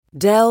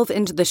Delve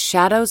into the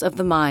shadows of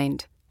the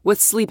mind with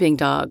Sleeping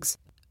Dogs,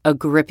 a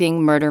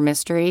gripping murder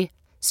mystery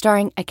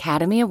starring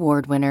Academy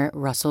Award winner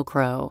Russell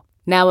Crowe.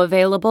 Now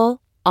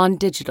available on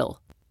digital.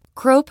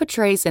 Crowe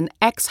portrays an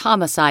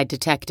ex-homicide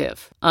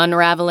detective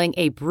unraveling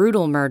a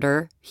brutal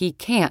murder he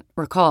can't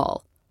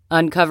recall.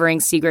 Uncovering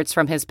secrets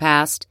from his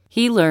past,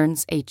 he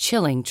learns a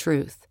chilling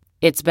truth.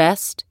 It's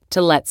best to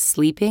let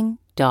sleeping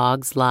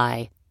dogs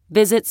lie.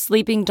 Visit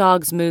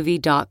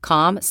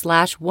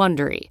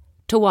sleepingdogsmovie.com/Wondery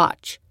to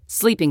watch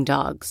Sleeping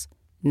Dogs,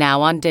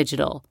 now on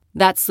digital.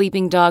 That's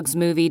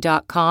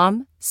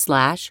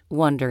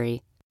sleepingdogsmovie.com/Wondery.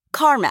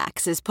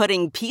 CarMax is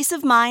putting peace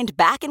of mind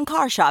back in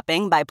car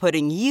shopping by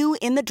putting you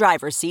in the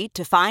driver's seat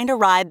to find a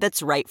ride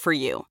that's right for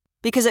you.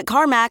 Because at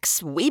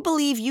CarMax, we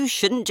believe you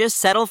shouldn't just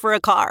settle for a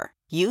car.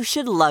 You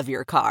should love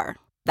your car.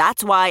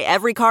 That's why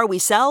every car we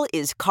sell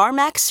is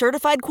CarMax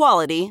certified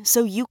quality,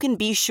 so you can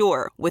be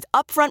sure with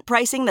upfront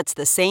pricing that's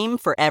the same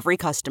for every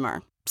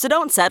customer. So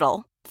don't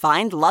settle.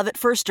 Find love at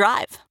first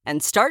drive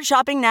and start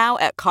shopping now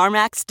at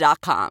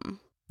CarMax.com.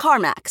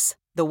 CarMax,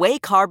 the way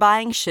car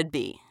buying should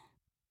be.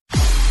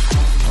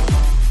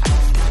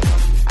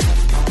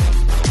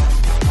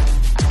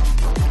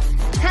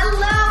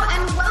 Hello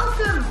and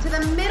welcome to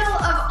the middle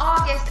of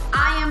August.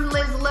 I am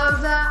Liz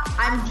Loza.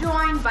 I'm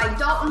joined by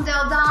Dalton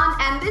Del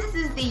Don, and this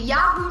is the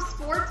Yahoo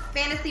Sports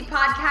Fantasy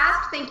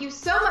Podcast. Thank you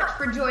so much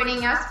for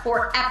joining us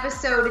for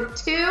episode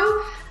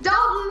 2.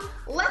 Dalton,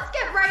 let's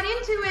get right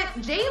into it.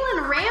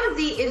 Jalen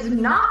Ramsey is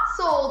not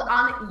sold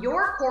on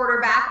your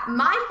quarterback,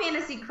 my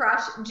fantasy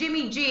crush,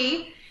 Jimmy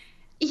G.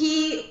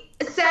 He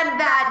said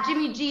that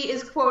Jimmy G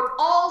is, quote,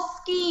 all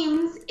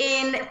schemes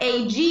in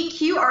a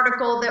GQ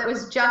article that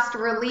was just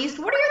released.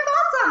 What are your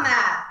thoughts on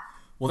that?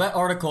 Well, that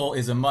article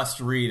is a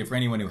must-read for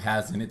anyone who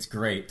hasn't. It's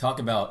great. Talk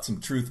about some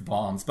truth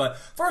bombs. But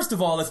first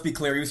of all, let's be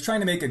clear. He was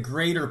trying to make a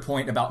greater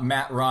point about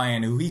Matt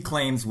Ryan, who he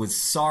claims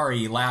was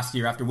sorry last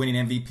year after winning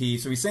MVP.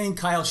 So he's saying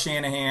Kyle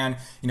Shanahan,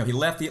 he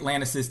left the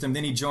Atlanta system,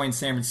 then he joined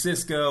San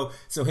Francisco.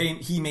 So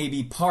he may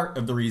be part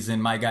of the reason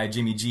my guy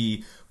Jimmy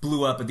G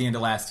blew up at the end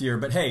of last year.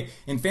 But hey,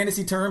 in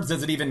fantasy terms,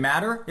 does it even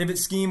matter if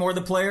it's scheme or the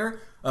player?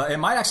 It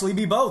might actually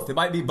be both. It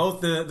might be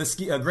both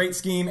a great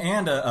scheme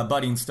and a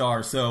budding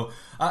star. So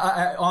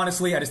I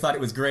honestly, I just thought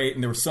it was great,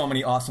 and there were so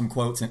many awesome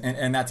quotes,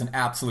 and that's an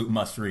absolute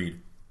must-read.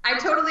 I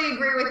totally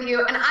agree with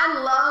you, and I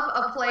love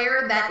a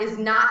player that is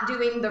not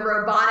doing the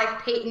robotic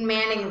Peyton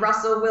Manning,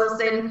 Russell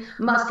Wilson,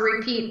 must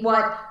repeat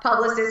what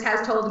publicist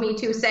has told me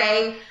to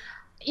say.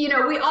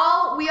 We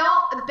all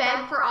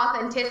beg for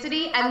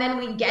authenticity, and then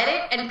we get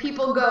it, and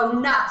people go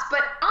nuts.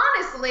 But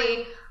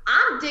honestly,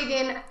 I'm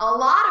digging a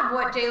lot of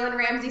what Jalen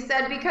Ramsey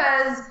said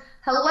because,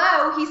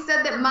 he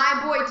said that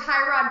my boy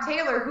Tyrod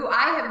Taylor, who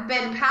I have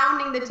been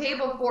pounding the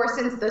table for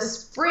since the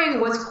spring,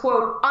 was,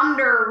 quote,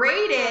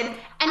 underrated.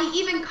 And he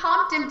even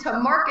comped him to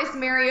Marcus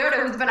Mariota,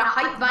 who's been a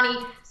hype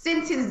bunny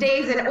since his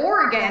days in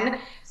Oregon.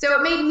 So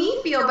it made me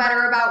feel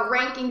better about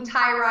ranking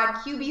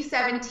Tyrod QB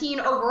 17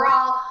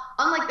 overall,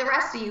 unlike the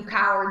rest of you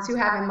cowards who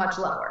have him much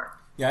lower.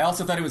 Yeah, I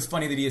also thought it was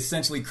funny that he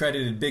essentially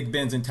credited Big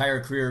Ben's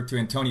entire career to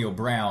Antonio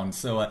Brown.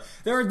 So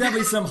there are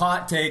definitely some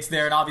hot takes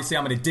there, and obviously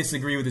I'm going to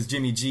disagree with his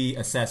Jimmy G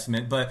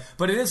assessment. But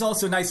it is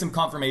also nice, some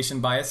confirmation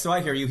bias. So I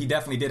hear you. He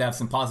definitely did have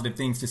some positive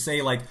things to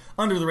say, like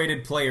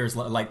under-the-rated players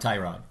like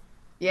Tyrod.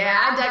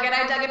 Yeah, I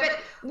dug it. But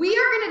we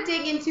are going to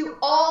dig into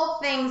all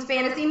things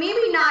fantasy,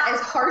 maybe not as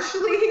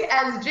harshly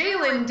as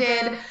Jalen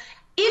did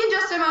in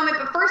just a moment.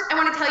 But first, I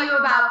want to tell you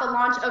about the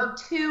launch of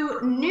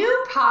 2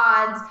 new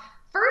pods.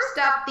 First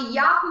up, the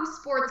Yahoo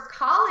Sports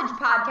College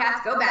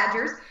podcast, Go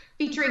Badgers,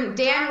 featuring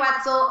Dan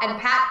Wetzel and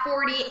Pat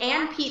Forty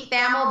and Pete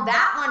Thamel.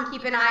 That one,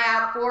 keep an eye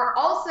out for.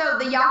 Also,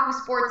 the Yahoo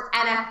Sports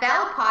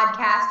NFL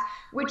podcast,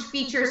 which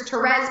features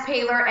Therese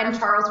Paylor and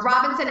Charles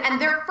Robinson. And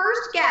their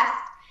first guest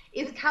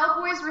is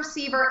Cowboys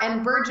receiver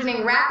and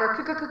burgeoning rapper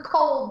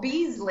Cole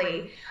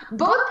Beasley.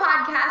 Both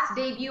podcasts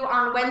debut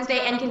on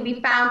Wednesday and can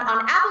be found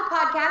on Apple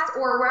Podcasts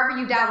or wherever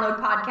you download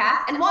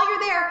podcasts. And while you're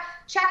there,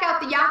 check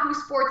out the Yahoo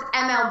Sports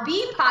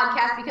MLB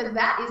podcast because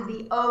that is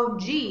the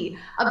OG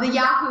of the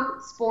Yahoo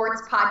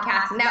Sports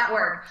Podcast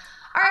Network.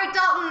 All right,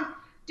 Dalton,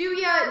 do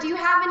you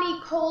have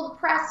any cold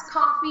pressed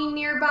coffee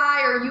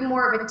nearby, or are you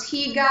more of a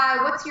tea guy?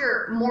 What's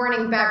your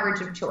morning beverage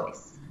of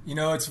choice?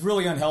 It's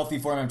really unhealthy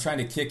for me. I'm trying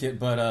to kick it,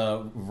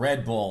 but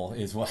Red Bull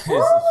is what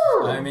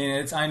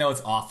is. I know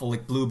it's awful,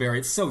 like blueberry.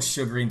 It's so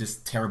sugary and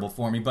just terrible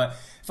for me. But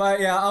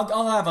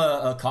I'll have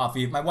a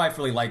coffee. My wife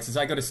really likes it.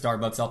 So I go to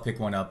Starbucks, I'll pick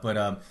one up.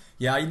 But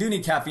you do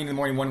need caffeine in the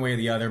morning, one way or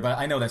the other. But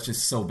I know that's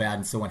just so bad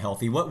and so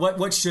unhealthy.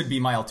 What should be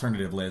my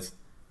alternative, Liz?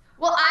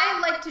 Well, I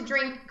like to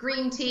drink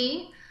green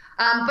tea.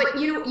 But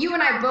you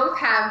and I both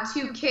have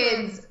 2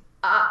 kids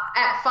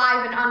at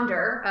 5 and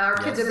under. Our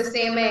kids are the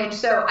same age,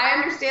 so I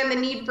understand the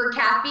need for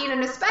caffeine,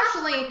 and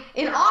especially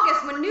in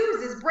August when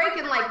news is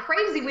breaking like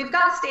crazy, we've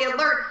got to stay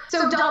alert.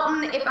 So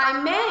Dalton, if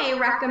I may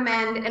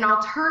recommend an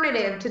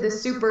alternative to the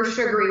super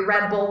sugary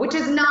Red Bull, which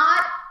is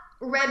not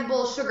Red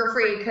Bull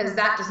sugar-free because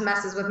that just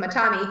messes with my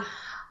tummy.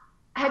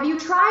 Have you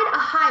tried a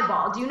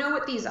highball? Do you know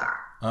what these are?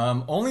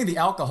 Only the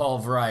alcohol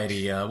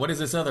variety. What is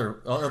this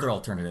other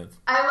alternative?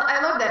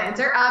 I love that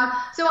answer.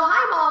 So a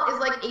highball is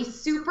like a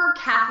super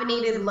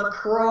caffeinated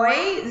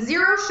LaCroix,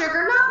 zero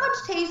sugar, not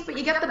much taste, but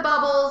you get the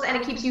bubbles and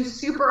it keeps you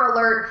super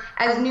alert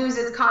as news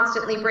is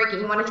constantly breaking.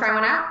 You want to try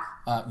one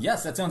out?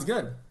 Yes, that sounds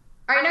good.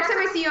 All right, next time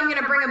I see you, I'm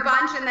going to bring a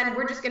bunch, and then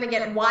we're just going to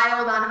get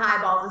wild on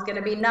highballs. It's going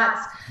to be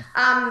nuts.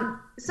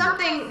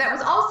 Something that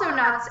was also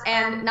nuts,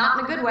 and not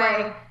in a good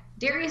way,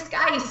 Derrius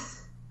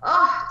Guice.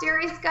 Oh,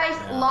 Derrius Guice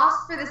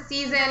lost for the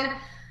season.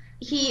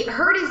 He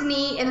hurt his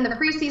knee in the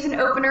preseason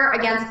opener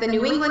against the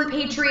New England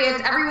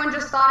Patriots. Everyone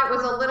just thought it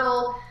was a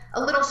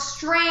little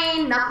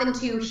strain, nothing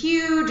too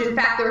huge. In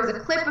fact, there was a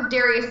clip of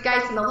Derrius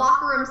Guice in the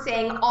locker room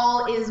saying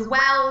all is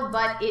well,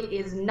 but it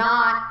is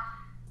not.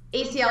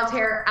 ACL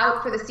tear,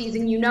 out for the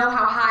season. You know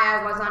how high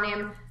I was on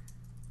him.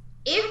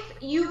 If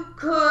you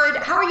could,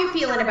 how are you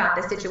feeling about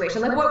this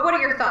situation? Like, what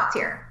are your thoughts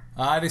here?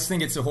 I just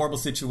think it's a horrible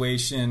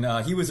situation.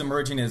 He was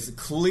emerging as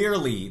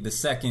clearly the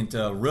second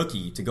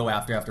rookie to go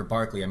after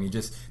Barkley. I mean,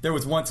 there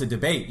was once a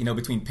debate,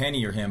 between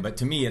Penny or him, but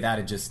to me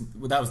that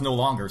was no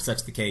longer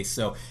such the case.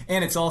 So,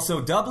 and it's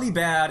also doubly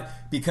bad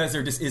because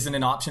there just isn't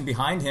an option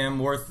behind him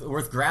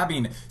worth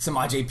grabbing.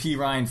 Samaje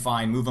Perine,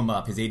 fine, move him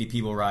up. His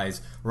ADP will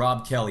rise.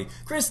 Rob Kelly,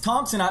 Chris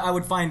Thompson, I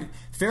would find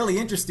fairly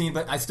interesting,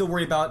 but I still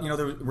worry about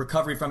the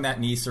recovery from that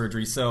knee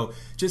surgery. So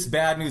just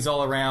bad news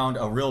all around.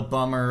 A real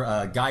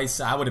bummer. Guys,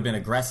 I would have been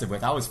aggressive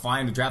with. I was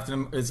fine to draft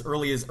him as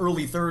early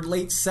third,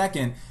 late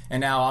second,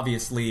 and now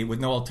obviously with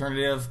no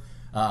alternative,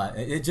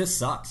 it just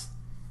sucks.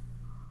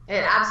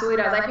 It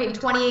absolutely does. I paid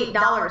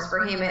 $28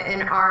 for him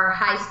in our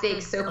high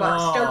stakes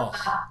soapbox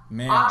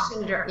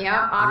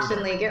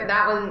auction league.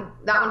 That one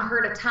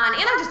hurt a ton,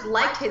 and I just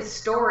liked his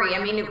story.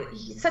 I mean,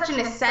 he's such an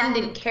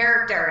ascendant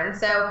character, and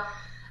so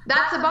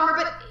that's a bummer.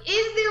 But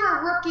is there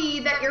a rookie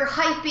that you're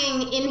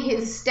hyping in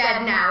his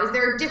stead now? Is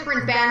there a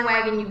different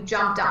bandwagon you've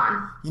jumped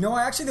on?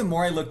 Actually, the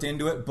more I looked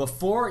into it,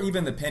 before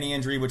even the Penny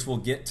injury, which we'll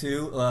get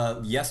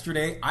to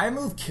yesterday, I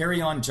moved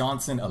Kerryon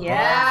Johnson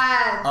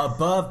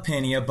above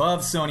Penny, above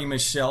Sony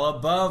Michel,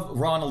 above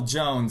Ronald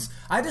Jones.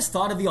 I just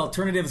thought of the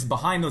alternatives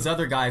behind those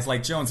other guys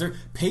like Jones. They're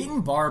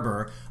Peyton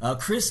Barber,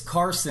 Chris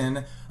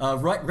Carson,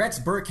 Rex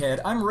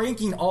Burkhead. I'm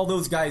ranking all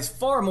those guys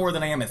far more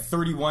than I am at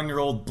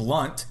 31-year-old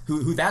Blunt,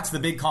 who that's the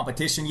big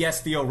competition.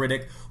 Yes, Theo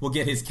Riddick will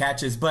get his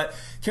catches, but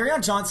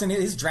Kerryon Johnson,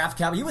 his draft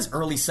capital, he was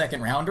early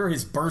second rounder.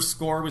 His burst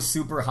score was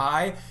super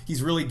high.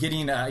 He's really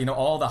getting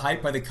all the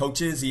hype by the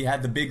coaches. He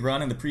had the big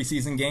run in the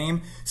preseason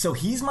game, so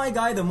he's my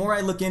guy. The more I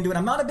look into it,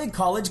 I'm not a big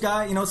college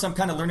guy, so I'm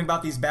kind of learning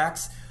about these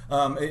backs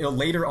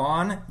later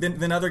on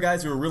than other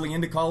guys who are really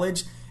into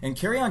college. And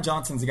Kerryon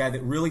Johnson's a guy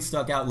that really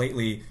stuck out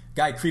lately.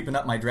 Guy creeping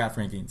up my draft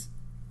rankings.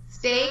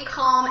 Stay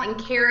calm and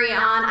carry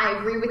on. I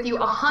agree with you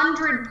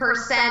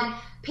 100%.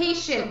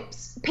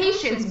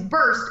 Patience,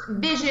 burst,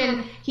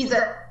 vision. He's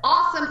an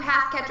awesome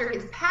pass catcher.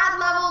 His pad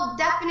level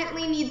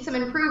definitely needs some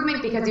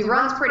improvement because he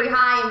runs pretty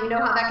high, and we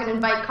know how that can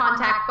invite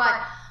contact. But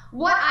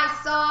what I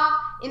saw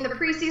in the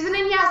preseason,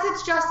 and yes,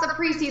 it's just the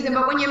preseason,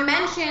 but when you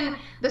mention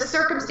the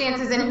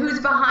circumstances and who's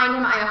behind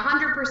him, I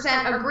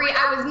 100% agree.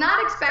 I was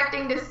not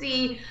expecting to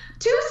see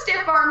 2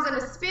 stiff arms and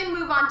a spin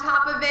move on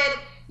top of it.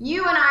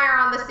 You and I are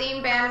on the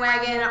same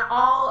bandwagon,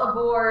 all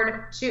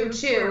aboard,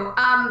 choo-choo.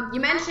 You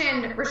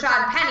mentioned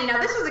Rashad Penny. Now,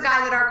 this was a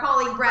guy that our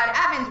colleague Brad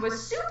Evans was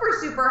super,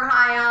 super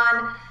high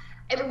on.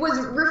 It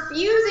was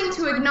refusing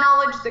to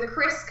acknowledge the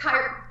Chris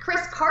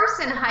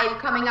Carson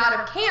hype coming out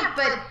of camp,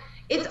 but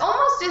it's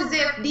almost as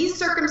if these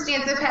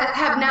circumstances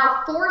have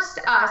now forced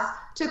us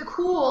to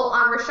cool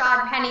on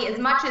Rashad Penny as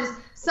much as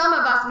some of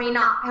us may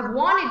not have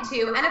wanted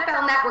to.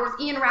 NFL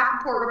Network's Ian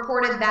Rappaport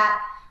reported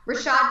that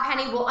Rashad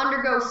Penny will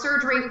undergo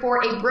surgery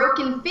for a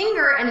broken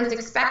finger and is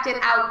expected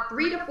out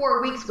 3 to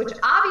 4 weeks, which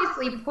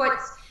obviously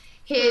puts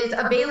his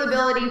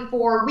availability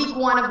for week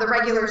 1 of the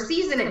regular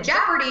season at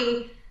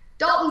jeopardy.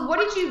 Dalton, what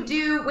did you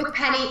do with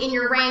Penny in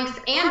your ranks,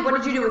 and what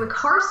did you do with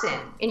Carson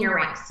in your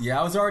ranks?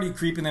 Yeah, I was already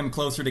creeping them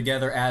closer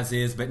together as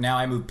is, but now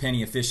I moved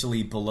Penny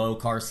officially below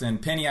Carson.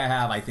 Penny I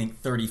have, I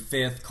think,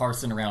 35th,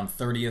 Carson around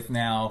 30th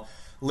now.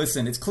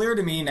 Listen, it's clear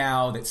to me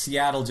now that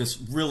Seattle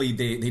just really,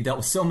 they dealt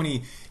with so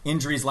many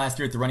injuries last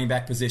year at the running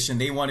back position.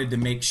 They wanted to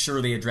make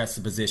sure they addressed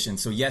the position.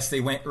 So yes,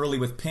 they went early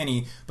with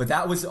Penny, but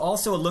that was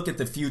also a look at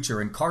the future.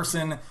 And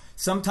Carson,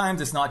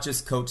 sometimes it's not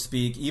just coach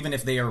speak, even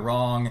if they are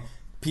wrong.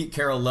 Pete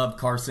Carroll loved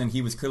Carson.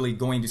 He was clearly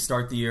going to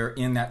start the year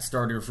in that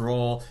starter's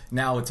role.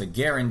 Now it's a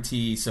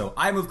guarantee. So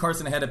I moved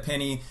Carson ahead of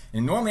Penny.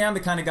 And normally I'm the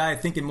kind of guy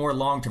thinking more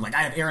long-term. Like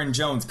I have Aaron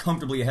Jones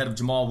comfortably ahead of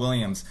Jamal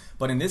Williams.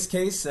 But in this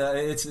case,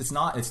 it's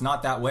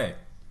not that way.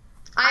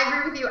 I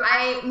agree with you.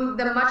 I moved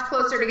them much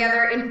closer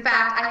together. In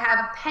fact, I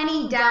have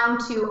Penny down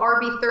to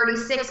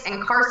RB36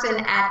 and Carson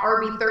at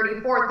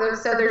RB34.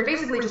 So there's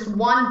basically just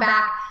one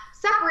back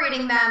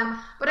separating them.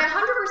 But I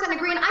 100%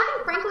 agree. And I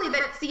think, frankly,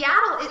 that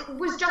Seattle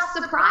was just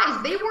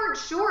surprised. They weren't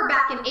sure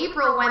back in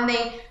April when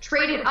they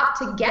traded up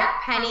to get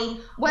Penny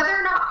whether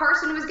or not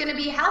Carson was going to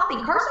be healthy.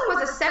 Carson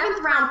was a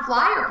 7th-round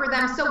flyer for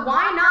them, so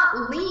why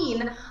not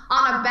lean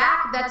on a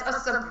back that's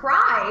a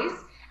surprise?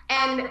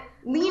 And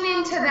lean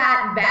into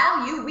that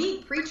value.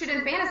 We preach it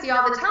in fantasy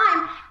all the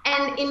time,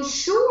 and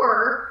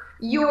ensure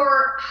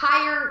your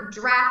higher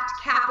draft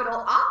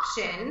capital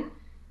option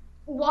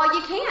while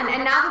you can.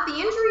 And now that the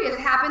injury has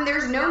happened,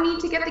 there's no need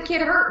to get the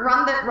kid hurt.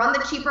 Run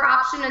the cheaper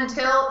option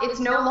until it's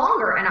no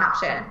longer an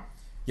option.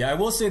 Yeah, I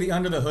will say the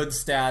under the hood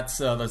stats,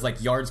 there's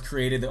like yards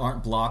created that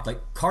aren't blocked. Like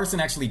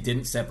Carson actually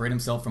didn't separate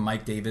himself from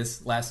Mike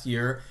Davis last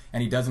year,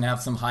 and he doesn't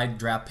have some high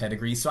draft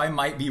pedigree. So I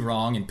might be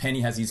wrong, and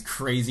Penny has these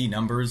crazy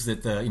numbers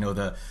that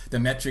the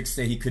metrics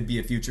say he could be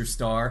a future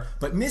star.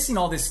 But missing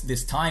all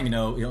this time,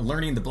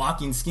 learning the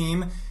blocking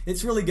scheme,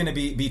 it's really going to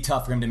be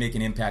tough for him to make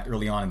an impact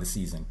early on in the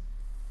season.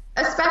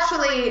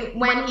 Especially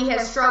when he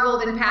has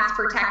struggled in pass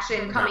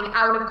protection coming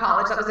out of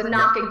college. That was a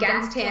knock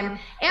against him.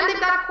 And they've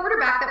got a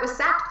quarterback that was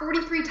sacked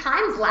 43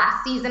 times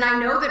last season. I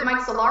know that Mike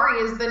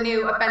Solari is the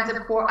new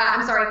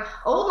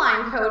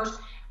O-line coach,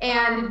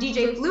 and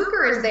DJ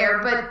Fluker is there,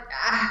 but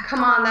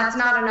come on, that's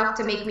not enough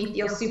to make me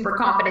feel super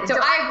confident. So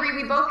I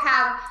agree. We both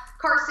have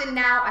Carson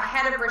now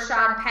ahead of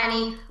Rashad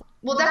Penny.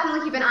 We'll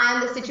definitely keep an eye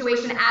on the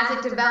situation as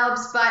it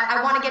develops, but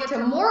I want to get to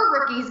more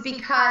rookies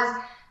because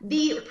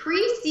the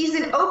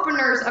preseason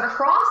openers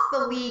across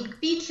the league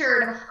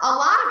featured a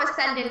lot of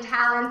ascendant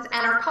talents,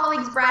 and our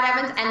colleagues Brad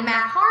Evans and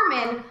Matt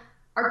Harmon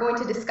are going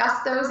to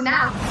discuss those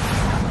now.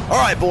 All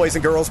right, boys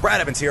and girls, Brad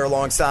Evans here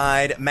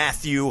alongside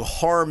Matthew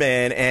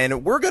Harmon,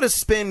 and we're going to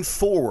spin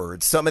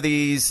forward some of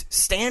these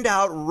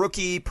standout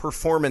rookie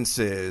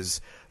performances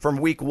from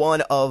week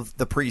one of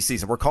the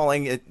preseason. We're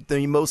calling it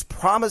the most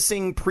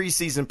promising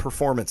preseason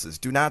performances.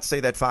 Do not say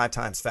that 5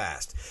 times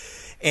fast.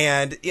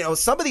 And,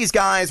 some of these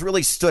guys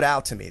really stood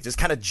out to me, just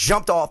kind of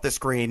jumped off the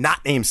screen,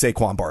 not named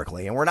Saquon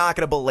Barkley. And we're not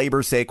going to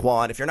belabor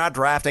Saquon. If you're not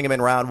drafting him in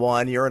round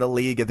 1, you're in a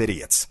league of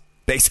idiots.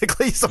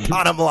 Basically, it's the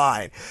bottom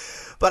line.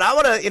 But I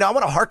want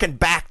to harken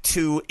back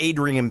to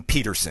Adrian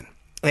Peterson.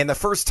 And the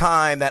first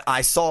time that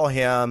I saw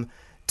him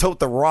tote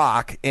the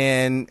rock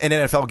in an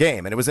NFL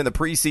game, and it was in the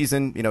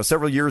preseason,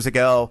 several years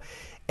ago.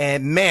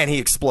 And, man, he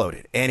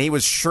exploded. And he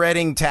was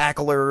shredding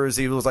tacklers.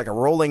 He was like a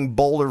rolling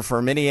boulder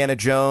from Indiana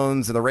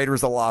Jones and the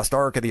Raiders of the Lost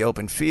Ark of the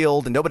open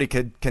field, and nobody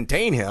could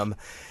contain him.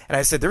 And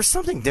I said, there's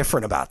something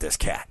different about this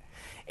cat.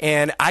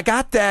 And I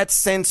got that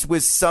sense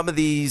with some of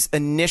these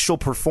initial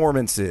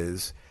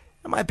performances.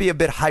 It might be a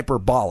bit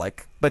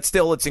hyperbolic, but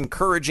still it's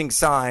encouraging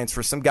signs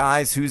for some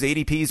guys whose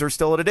ADPs are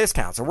still at a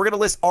discount. So we're going to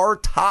list our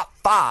top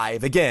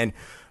 5, again,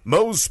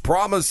 most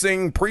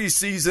promising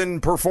preseason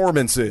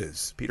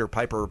performances. Peter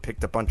Piper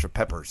picked a bunch of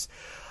peppers.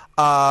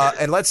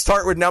 And let's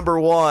start with number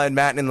 1,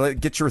 Matt, and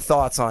get your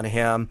thoughts on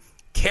him.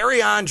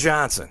 Kerryon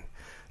Johnson,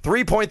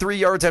 3.3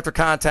 yards after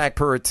contact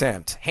per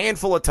attempt,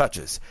 handful of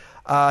touches.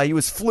 He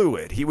was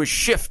fluid. He was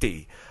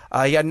shifty.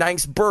 He had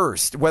nice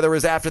burst, whether it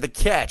was after the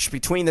catch,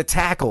 between the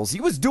tackles.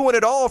 He was doing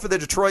it all for the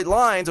Detroit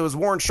Lions. As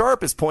Warren Sharp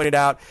has pointed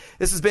out,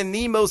 this has been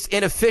the most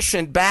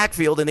inefficient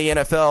backfield in the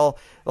NFL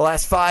the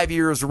last 5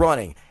 years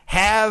running.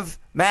 Have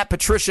Matt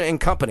Patricia and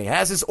company,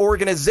 has his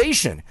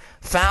organization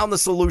found the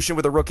solution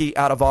with a rookie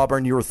out of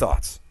Auburn? Your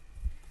thoughts?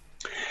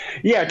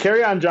 Yeah,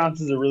 Kerryon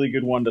Johnson's a really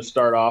good one to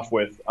start off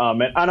with.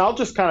 And I'll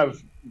just kind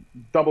of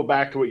double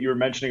back to what you were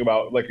mentioning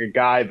about like a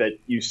guy that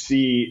you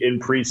see in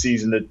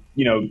preseason that,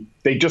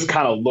 they just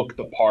kind of look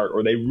the part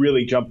or they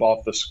really jump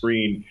off the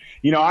screen.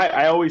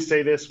 I always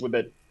say this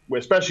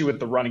especially with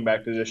the running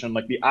back position,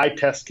 like the eye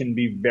test can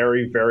be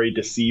very, very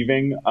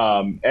deceiving.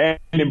 And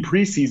in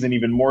preseason,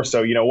 even more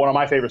so. One of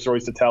my favorite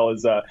stories to tell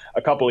is a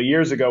couple of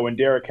years ago when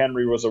Derrick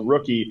Henry was a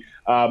rookie.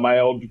 My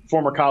old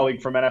former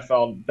colleague from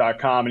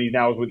NFL.com, and he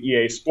now is with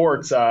EA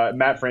Sports,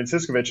 Matt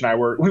Franciscovich, and I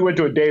we went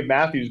to a Dave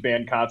Matthews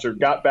Band concert,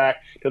 got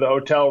back to the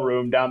hotel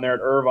room down there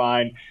at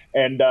Irvine,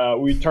 and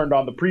we turned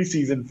on the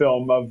preseason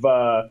film of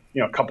a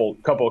couple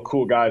of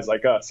cool guys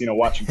like us,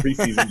 watching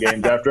preseason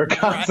games after a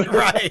concert.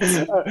 Right.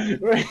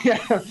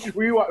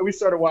 We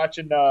started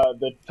watching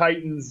the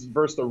Titans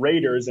versus the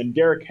Raiders, and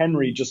Derrick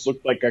Henry just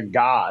looked like a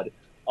god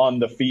on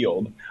the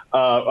field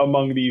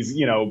among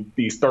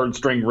these third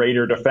string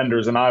Raider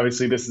defenders. And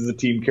obviously this is a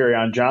team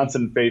Kerryon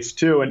Johnson faced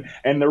too.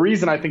 And the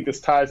reason I think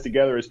this ties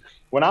together is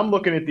when I'm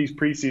looking at these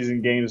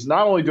preseason games,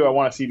 not only do I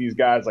want to see these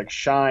guys like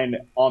shine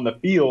on the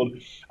field,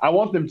 I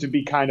want them to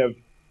be kind of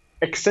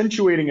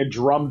accentuating a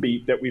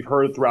drumbeat that we've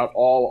heard throughout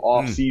all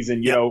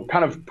offseason,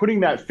 kind of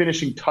putting that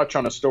finishing touch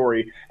on a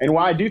story. And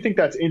why I do think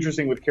that's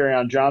interesting with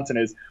Kerryon Johnson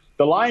is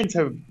the Lions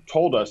have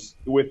told us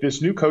with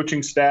this new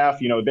coaching staff,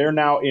 they're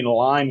now in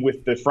line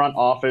with the front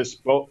office,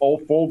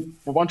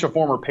 a bunch of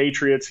former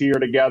Patriots here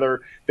together.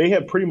 They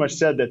have pretty much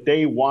said that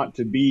they want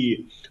to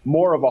be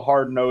more of a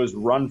hard-nosed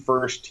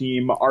run-first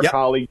team. Our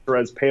colleague,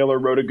 Perez Paler,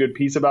 wrote a good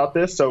piece about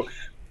this. So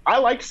I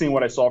like seeing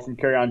what I saw from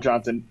Kerryon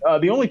Johnson.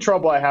 The only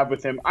trouble I have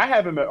with him, I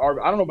have him at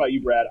I don't know about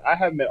you, Brad. I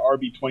have him at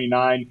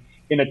RB29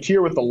 in a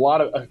tier with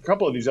a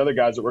couple of these other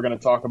guys that we're going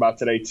to talk about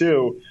today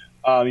too.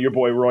 Your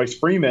boy Royce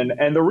Freeman.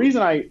 And the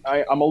reason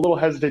I'm a little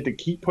hesitant to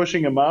keep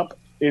pushing him up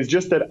is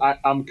just that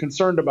I'm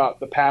concerned about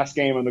the pass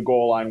game and the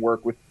goal line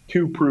work with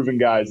two proven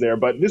guys there,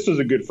 but this was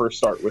a good first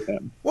start with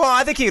him. Well,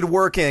 I think he could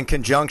work in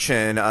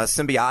conjunction,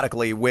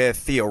 symbiotically with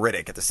Theo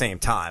Riddick at the same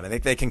time. I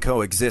think they can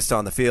coexist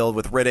on the field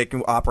with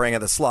Riddick operating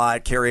at the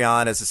slot, carry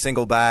on as a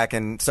single back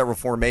in several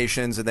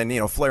formations, and then,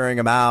 flaring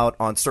him out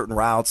on certain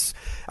routes.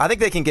 I think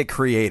they can get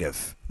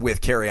creative with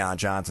Kerryon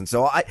Johnson.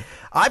 So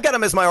I've got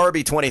him as my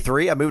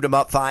RB23. I moved him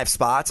up 5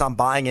 spots. I'm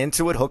buying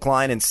into it, hook,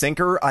 line, and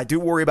sinker. I do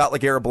worry about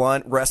LeGarrette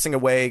Blount wresting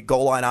away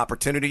goal line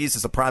opportunities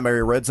as a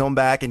primary red zone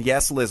back. And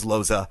yes, Liz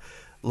Loza,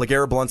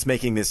 LeGarrette Blount's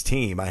making this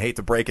team. I hate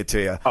to break it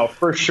to you. Oh,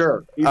 for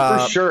sure. He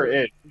for sure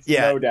is.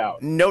 Yeah, no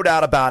doubt. No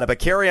doubt about it. But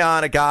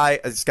Kerryon, a guy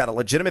that's got a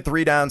legitimate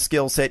 3-down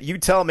skill set. You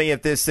tell me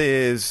if this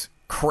is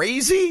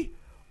crazy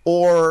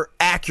or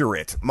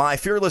accurate. My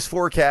fearless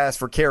forecast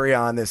for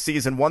Kerryon this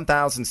season: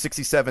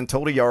 1,067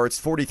 total yards,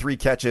 43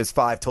 catches,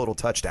 5 total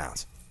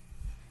touchdowns.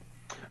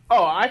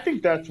 Oh, I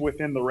think that's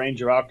within the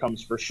range of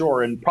outcomes for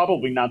sure, and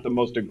probably not the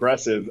most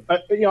aggressive.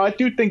 I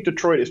do think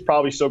Detroit is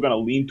probably still going to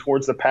lean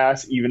towards the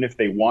pass, even if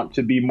they want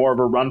to be more of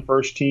a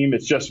run-first team.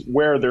 It's just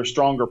where their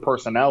stronger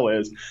personnel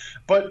is.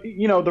 But,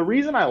 the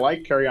reason I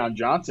like Kerryon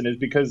Johnson is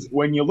because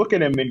when you look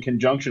at him in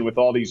conjunction with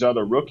all these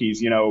other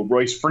rookies,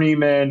 Royce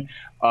Freeman,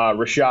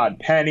 Rashad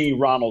Penny,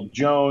 Ronald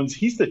Jones,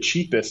 he's the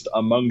cheapest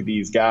among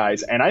these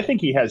guys. And I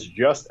think he has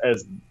just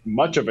as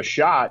much of a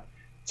shot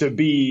to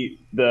be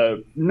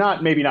the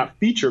maybe not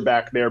feature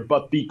back there,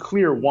 but the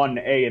clear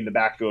 1A in the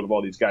backfield of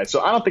all these guys. So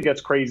I don't think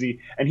that's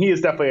crazy. And he is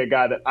definitely a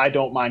guy that I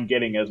don't mind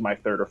getting as my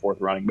 3rd or 4th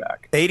running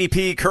back.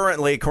 ADP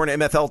currently, according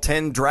to MFL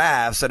 10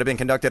 drafts that have been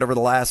conducted over the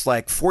last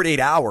 48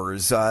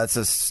 hours.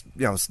 It's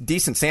a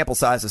decent sample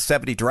size of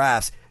 70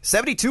 drafts,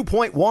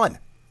 72.1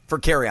 for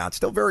Kerryon.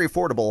 Still very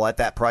affordable at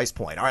that price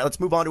point. All right, let's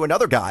move on to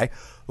another guy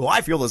who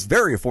I feel is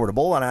very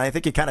affordable. And I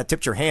think you kind of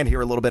tipped your hand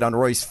here a little bit on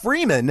Royce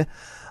Freeman.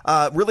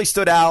 Really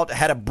stood out,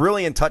 had a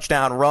brilliant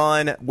touchdown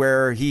run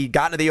where he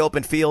got into the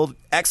open field,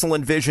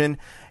 excellent vision,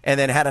 and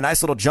then had a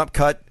nice little jump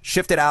cut,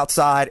 shifted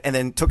outside, and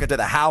then took it to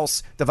the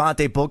house.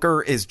 Devontae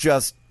Booker is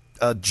just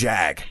a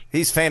jag.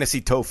 He's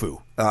fantasy tofu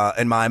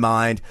in my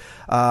mind.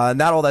 Not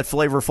all that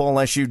flavorful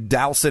unless you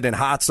douse it in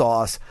hot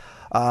sauce.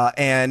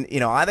 And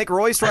I think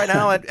Royce right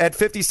now at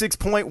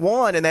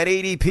 56.1 and that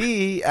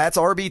ADP, that's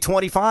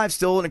RB25,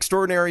 still an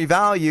extraordinary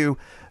value,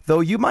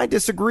 though you might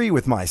disagree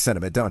with my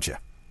sentiment, don't you?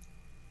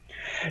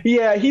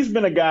 Yeah, he's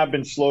been a guy I've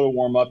been slow to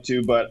warm up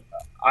to, but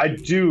I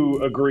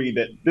do agree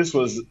that this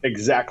was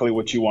exactly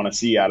what you want to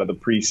see out of the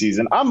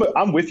preseason.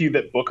 I'm with you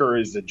that Booker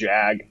is a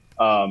jag.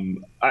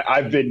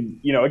 I've been,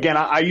 again,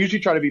 I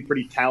usually try to be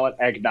pretty talent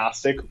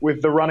agnostic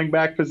with the running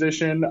back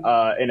position,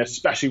 and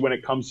especially when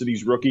it comes to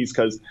these rookies,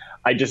 because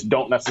I just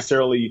don't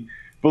necessarily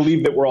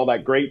believe that we're all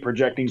that great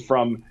projecting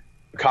from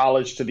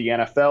college to the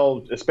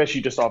NFL,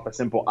 especially just off a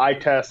simple eye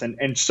test.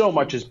 And so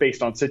much is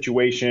based on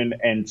situation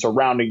and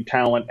surrounding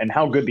talent and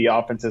how good the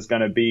offense is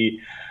going to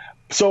be.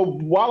 So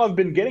while I've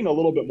been getting a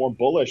little bit more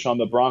bullish on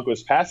the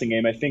Broncos passing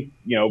game, I think,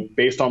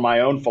 based on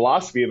my own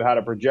philosophy of how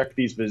to project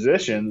these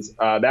positions,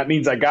 that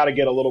means I got to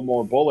get a little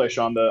more bullish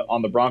on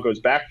the Broncos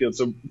backfield.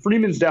 So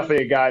Freeman's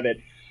definitely a guy that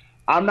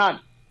I'm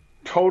not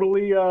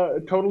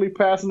totally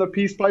passing the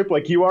peace pipe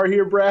like you are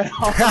here, Brad.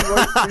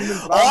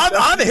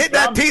 I'm hitting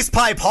that peace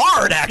pipe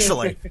hard,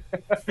 actually.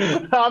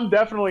 I'm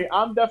definitely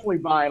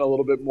buying a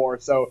little bit more.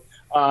 So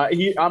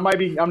I'm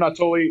not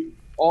totally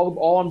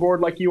all on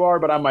board like you are,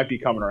 but I might be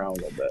coming around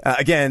a little bit.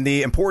 Again,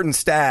 the important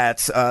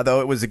stats,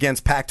 though it was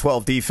against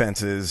Pac-12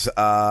 defenses,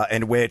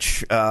 in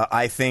which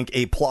I think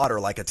a plotter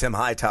like a Tim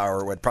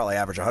Hightower would probably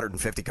average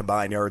 150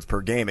 combined yards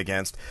per game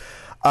against.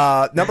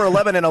 Number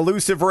 11 in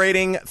elusive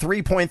rating,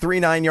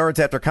 3.39 yards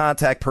after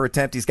contact per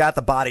attempt. He's got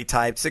the body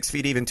type, 6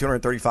 feet even,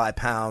 235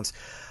 pounds.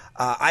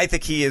 I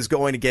think he is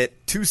going to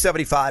get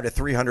 275 to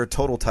 300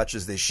 total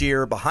touches this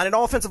year behind an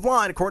offensive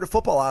line, according to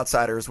Football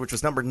Outsiders, which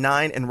was number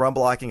 9 in run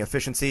blocking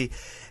efficiency.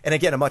 And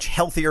again, a much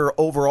healthier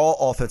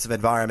overall offensive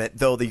environment,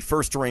 though the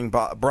first-string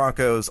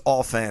Broncos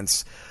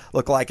offense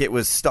looked like it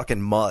was stuck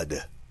in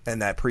mud in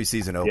that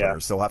preseason opener. Yeah.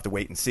 So we'll have to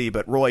wait and see.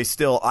 But Roy,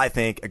 still, I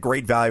think, a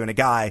great value and a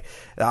guy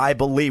that I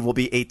believe will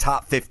be a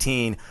top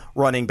 15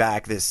 running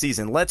back this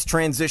season. Let's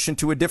transition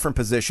to a different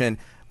position.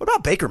 What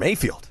about Baker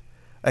Mayfield?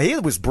 He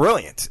was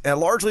brilliant,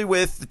 largely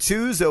with the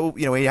twos. So,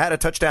 he had a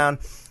touchdown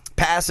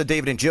pass to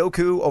David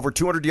Njoku, over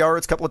 200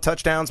 yards, couple of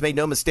touchdowns, made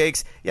no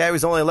mistakes. Yeah, he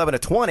was only 11 to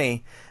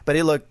 20, but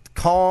he looked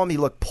calm. He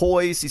looked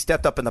poised. He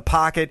stepped up in the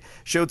pocket,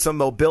 showed some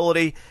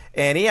mobility,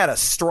 and he had a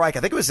strike. I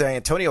think it was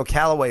Antonio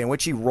Callaway in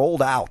which he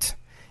rolled out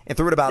and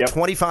threw it about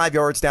 25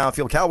 yards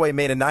downfield. Callaway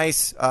made a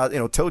nice,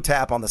 toe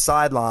tap on the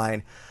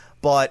sideline,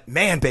 but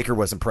man, Baker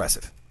was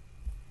impressive.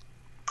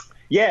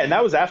 Yeah, and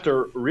that was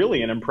after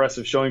really an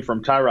impressive showing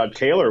from Tyrod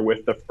Taylor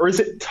or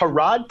is it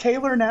Tyrod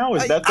Taylor now?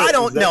 I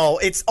don't know.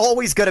 It's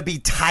always going to be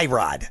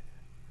Tyrod.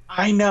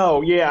 I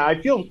know. Yeah,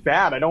 I feel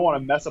bad. I don't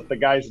want to mess up the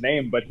guy's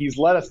name, but he's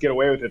let us get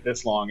away with it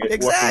this long.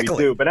 Exactly. What can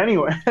we do? But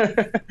anyway,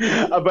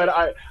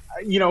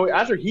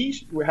 after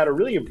he had a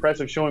really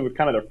impressive showing with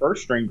kind of their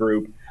first string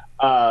group,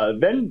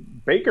 then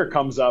Baker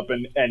comes up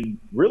and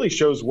really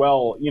shows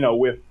well,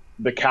 with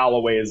the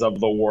Callaways of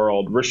the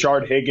world.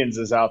 Rashard Higgins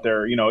is out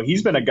there.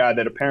 He's been a guy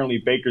that apparently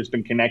Baker's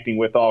been connecting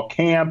with all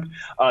camp.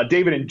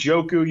 David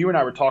Njoku, you and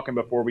I were talking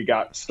before we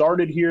got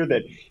started here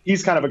that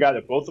he's kind of a guy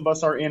that both of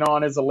us are in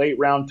on as a late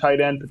round tight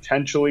end,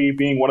 potentially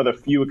being one of the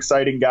few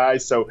exciting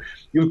guys. So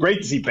it was great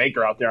to see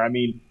Baker out there. I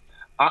mean,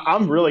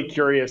 I'm really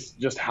curious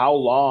just how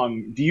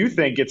long do you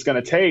think it's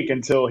going to take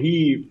until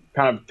he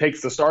kind of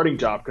takes the starting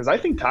job? Because I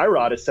think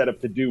Tyrod is set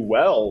up to do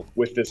well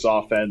with this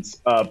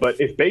offense. But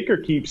if Baker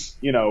keeps,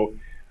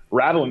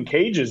 rattling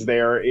cages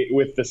there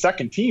with the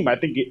second team, I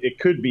think it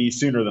could be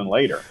sooner than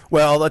later.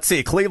 Well, let's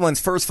see. Cleveland's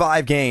first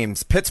 5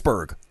 games,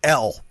 Pittsburgh,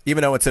 L,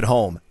 even though it's at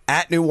home.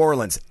 At New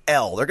Orleans,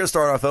 L. They're going to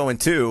start off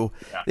 0-2.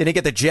 Yeah. Then you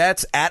get the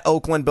Jets at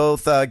Oakland,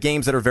 both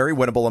games that are very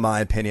winnable in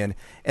my opinion.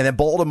 And then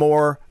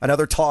Baltimore,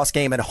 another toss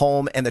game at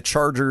home, and the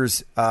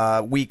Chargers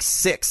week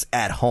 6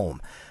 at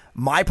home.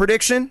 My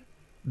prediction,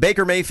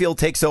 Baker Mayfield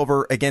takes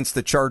over against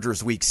the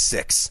Chargers week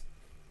 6.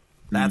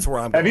 That's where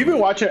I'm going. Have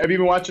you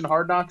been watching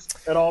Hard Knocks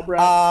at all,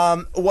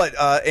 Brad?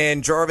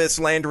 And Jarvis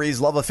Landry's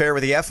love affair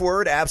with the F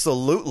word?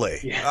 Absolutely.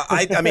 Yeah.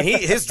 I mean,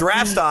 his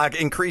draft stock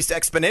increased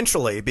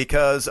exponentially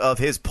because of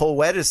his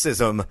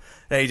poeticism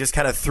that he just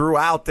kind of threw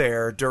out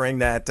there during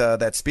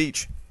that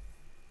speech.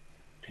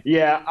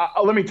 Yeah,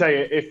 let me tell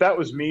you, if that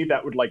was me,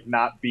 that would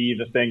not be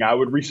the thing I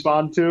would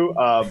respond to.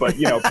 But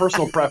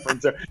personal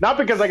preference. Not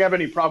because I have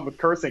any problem with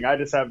cursing. I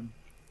just have.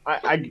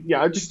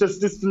 This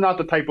is not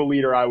the type of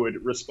leader I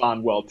would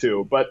respond well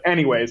to. But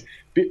anyways,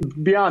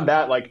 beyond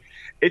that,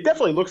 it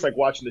definitely looks like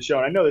watching the show.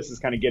 And I know this is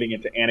kind of getting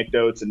into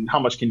anecdotes and how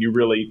much can you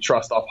really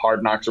trust off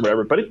Hard Knocks or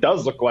whatever. But it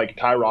does look like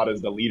Tyrod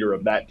is the leader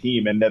of that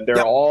team and that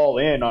they're all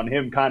in on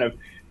him kind of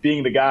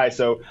being the guy.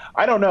 So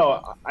I don't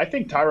know. I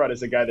think Tyrod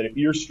is a guy that if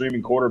you're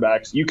streaming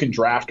quarterbacks, you can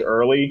draft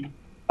early.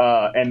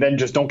 And then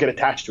just don't get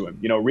attached to him.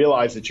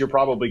 Realize that you're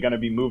probably going to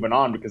be moving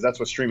on because that's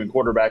what streaming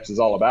quarterbacks is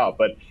all about.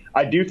 But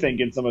I do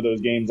think in some of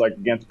those games, like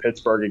against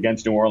Pittsburgh,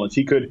 against New Orleans,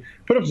 he could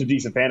put up some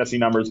decent fantasy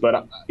numbers.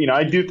 But,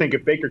 I do think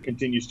if Baker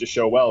continues to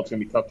show well, it's going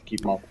to be tough to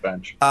keep him off the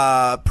bench.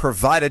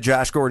 Provided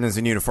Josh Gordon is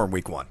in uniform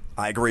week 1.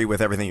 I agree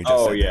with everything you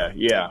just said. Oh,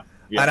 yeah.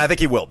 And I think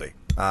he will be.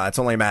 It's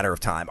only a matter of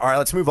time. All right,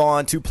 let's move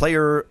on to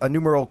player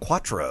numero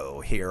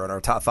cuatro here on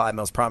our top 5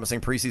 most promising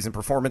preseason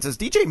performances.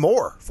 DJ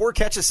Moore, 4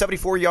 catches,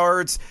 74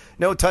 yards,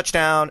 no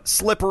touchdown,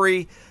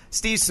 slippery.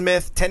 Steve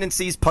Smith,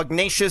 tendencies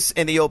pugnacious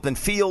in the open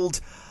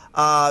field.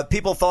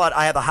 People thought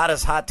I had the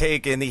hottest hot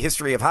take in the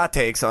history of hot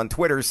takes on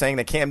Twitter, saying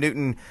that Cam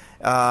Newton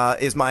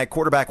is my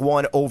quarterback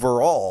 1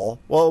 overall.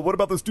 Well, what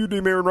about this dude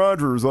named Aaron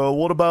Rodgers?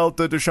 What about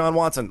Deshaun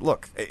Watson?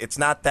 Look, it's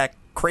not that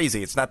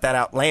crazy. It's not that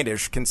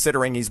outlandish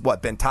considering he's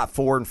been top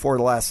 4 in 4 of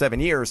the last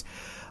 7 years.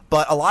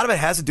 But a lot of it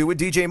has to do with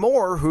DJ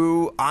Moore,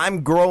 who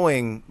I'm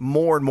growing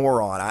more and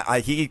more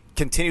on. He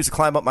continues to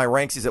climb up my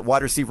ranks. He's at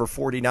wide receiver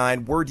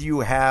 49. Where do you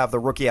have the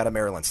rookie out of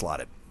Maryland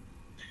slotted?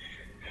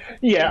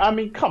 Yeah, I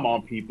mean, come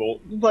on, people.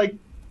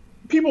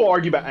 People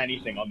argue about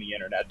anything on the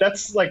internet.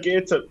 That's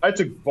it's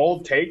a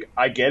bold take.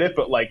 I get it,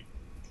 but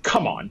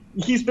come on.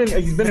 He's been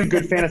a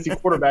good fantasy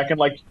quarterback, and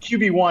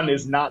QB1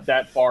 is not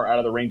that far out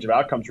of the range of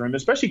outcomes for him,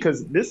 especially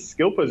because this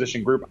skill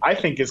position group I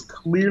think is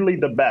clearly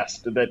the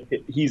best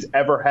that he's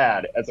ever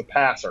had as a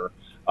passer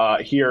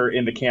here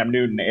in the Cam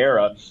Newton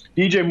era.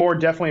 DJ Moore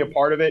definitely a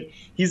part of it.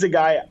 He's a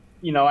guy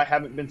I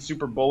haven't been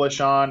super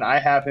bullish on. I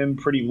have him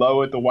pretty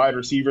low at the wide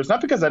receivers,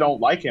 not because I don't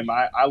like him.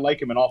 I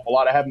like him an awful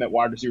lot. I have him at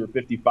wide receiver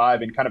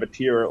 55 in kind of a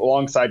tier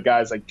alongside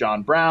guys like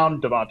John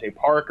Brown, Devontae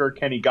Parker,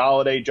 Kenny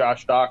Golladay,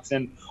 Josh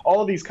Doxson,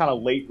 all of these kind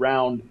of late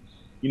round,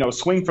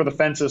 swing for the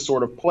fences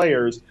sort of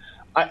players.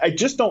 I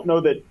just don't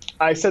know that –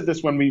 I said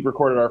this when we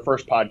recorded our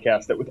first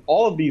podcast, that with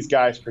all of these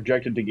guys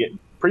projected to get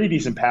pretty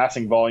decent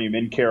passing volume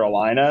in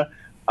Carolina –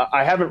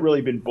 I haven't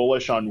really been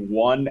bullish on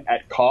one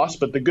at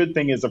cost, but the good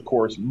thing is, of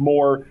course,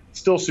 Moore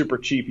still super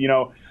cheap.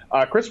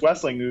 Chris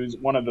Wessling, who's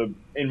one of the,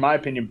 in my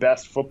opinion,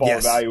 best football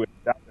evaluators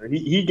out there,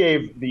 he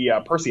gave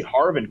the Percy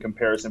Harvin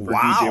comparison for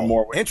DJ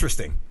Moore.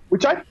 Interesting.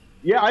 Which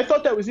I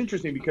thought that was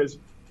interesting because,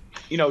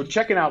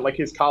 checking out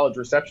his college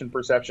reception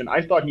perception,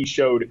 I thought he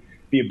showed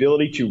the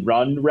ability to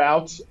run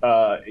routes,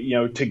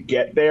 to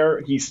get there.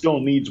 He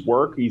still needs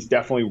work. He's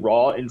definitely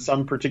raw in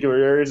some particular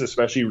areas,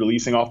 especially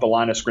releasing off the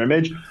line of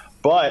scrimmage.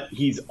 But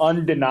he's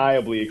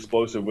undeniably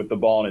explosive with the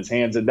ball in his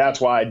hands, and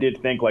that's why I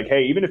did think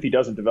hey, even if he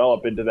doesn't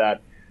develop into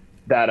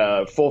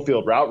that full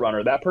field route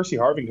runner, that Percy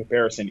Harvin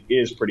comparison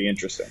is pretty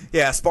interesting.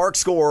 Yeah, Spark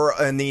score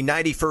in the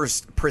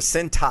 91st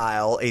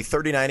percentile, a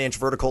 39-inch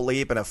vertical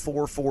leap and a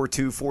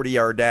 4.42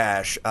 40-yard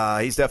dash.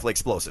 He's definitely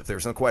explosive.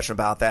 There's no question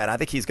about that. I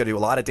think he's going to do a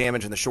lot of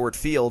damage in the short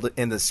field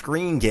in the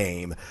screen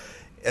game,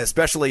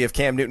 especially if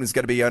Cam Newton is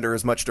going to be under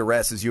as much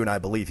duress as you and I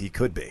believe he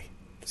could be.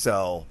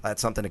 So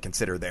that's something to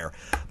consider there.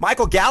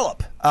 Michael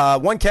Gallup,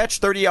 1 catch,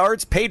 30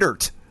 yards, pay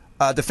dirt.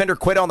 Defender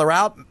quit on the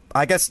route.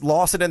 I guess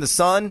lost it in the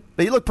sun.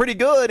 But he looked pretty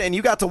good, and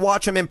you got to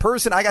watch him in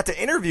person. I got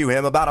to interview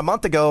him about a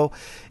month ago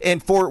in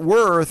Fort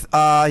Worth.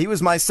 He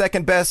was my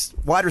second best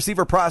wide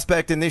receiver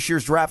prospect in this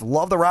year's draft.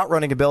 Love the route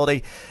running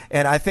ability,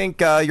 and I think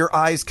your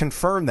eyes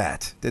confirmed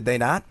that. Did they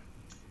not?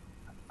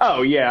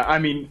 Oh, yeah. I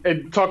mean,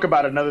 and talk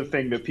about another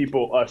thing that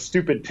a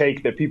stupid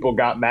take that people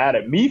got mad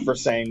at me for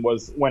saying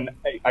was when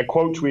I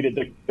quote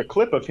tweeted the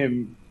clip of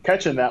him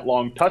catching that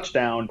long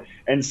touchdown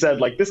and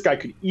said, like, this guy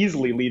could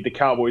easily lead the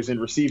Cowboys in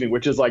receiving,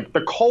 which is like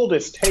the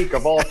coldest take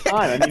of all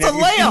time. I mean, have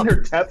you seen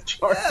their depth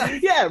chart?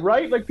 Yeah,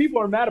 right? Like,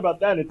 people are mad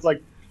about that. It's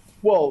like,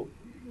 well,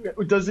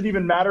 does it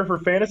even matter for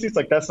fantasy? It's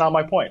like, that's not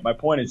my point. My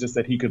point is just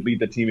that he could lead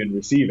the team in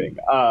receiving.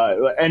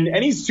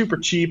 And he's super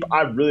cheap.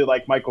 I really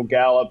like Michael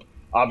Gallup.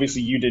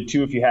 Obviously, you did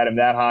too if you had him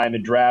that high in the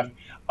draft.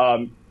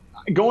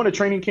 Going to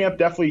training camp,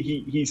 definitely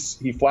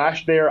he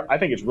flashed there. I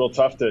think it's real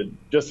tough to,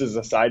 just as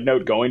a side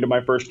note, going to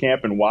my first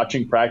camp and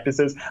watching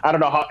practices. I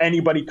don't know how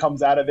anybody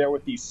comes out of there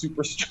with these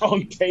super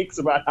strong takes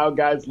about how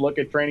guys look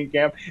at training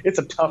camp. It's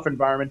a tough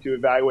environment to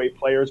evaluate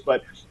players.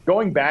 But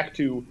going back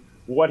to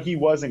what he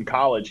was in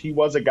college, he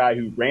was a guy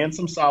who ran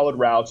some solid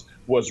routes,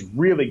 was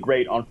really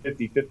great on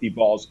 50-50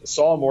 balls,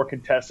 saw more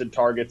contested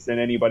targets than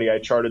anybody I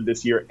charted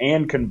this year,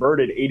 and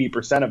converted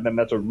 80% of them.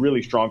 That's a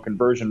really strong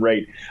conversion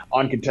rate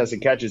on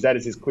contested catches. That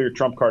is his clear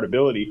trump card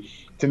ability.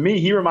 To me,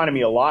 he reminded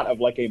me a lot of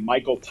like a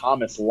Michael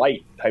Thomas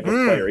light type of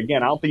player.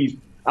 Again, I don't think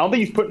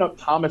he's putting up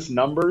Thomas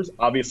numbers,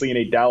 obviously, in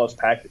a Dallas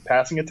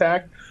passing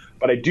attack.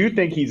 But I do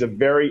think he's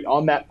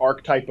on that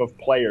archetype of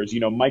players. You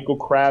know, Michael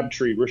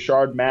Crabtree,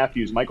 Rashard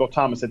Matthews, Michael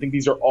Thomas. I think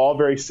these are all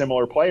very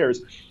similar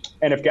players.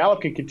 And if Gallup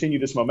can continue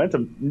this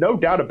momentum, no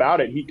doubt about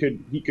it, he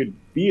could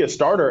be a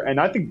starter. And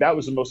I think that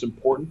was the most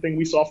important thing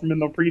we saw from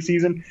him in the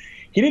preseason.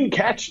 He didn't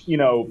catch,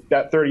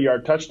 that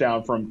 30-yard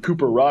touchdown from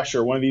Cooper Rush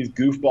or one of these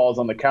goofballs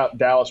on the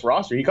Dallas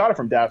roster. He caught it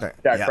from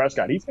Dak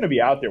Prescott. He's going to be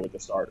out there with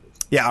the starters.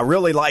 Yeah, I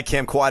really like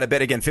him quite a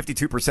bit. Again,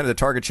 52% of the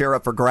target share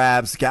up for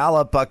grabs.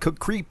 Gallup could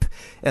creep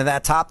in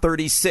that top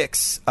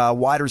 36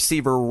 wide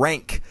receiver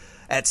rank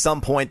at some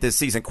point this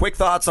season. Quick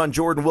thoughts on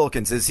Jordan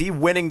Wilkins. Is he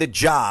winning the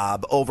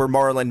job over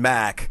Marlon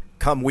Mack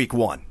come week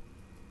 1?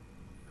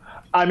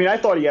 I mean, I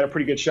thought he had a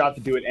pretty good shot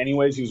to do it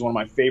anyways. He was one of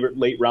my favorite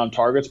late-round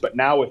targets. But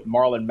now with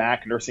Marlon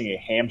Mack nursing a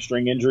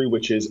hamstring injury,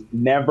 which is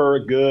never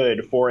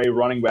good for a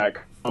running back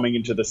coming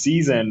into the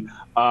season,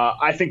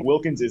 I think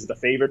Wilkins is the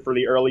favorite for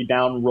the early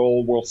down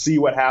role. We'll see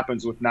what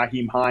happens with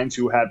Nyheim Hines,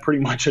 who had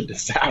pretty much a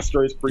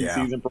disastrous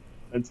preseason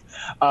performance.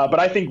 But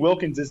I think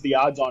Wilkins is the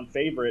odds-on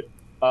favorite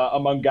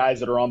among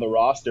guys that are on the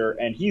roster.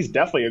 And he's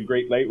definitely a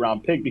great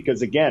late-round pick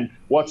because, again,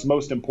 what's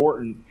most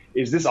important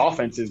is this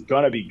offense is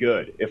going to be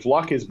good. If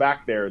Luck is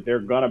back there,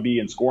 they're going to be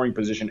in scoring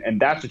position, and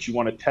that's what you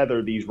want to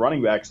tether these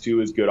running backs to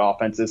is good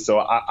offenses. So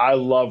I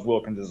love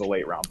Wilkins as a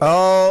late-round pick.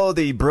 Oh,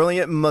 the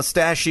brilliant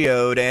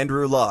mustachioed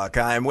Andrew Luck.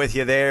 I'm with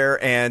you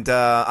there, and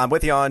I'm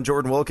with you on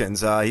Jordan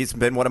Wilkins. He's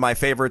been one of my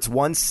favorites,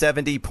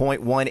 170.1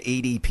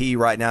 ADP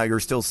right now. You're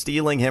still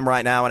stealing him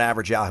right now in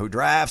average Yahoo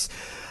drafts.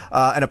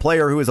 And a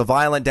player who is a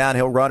violent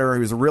downhill runner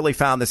who's really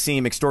found the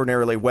seam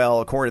extraordinarily well,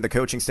 according to the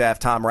coaching staff,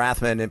 Tom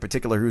Rathman in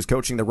particular, who's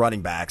coaching the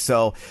running back.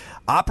 So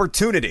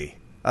opportunity,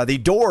 the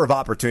door of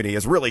opportunity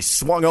has really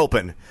swung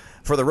open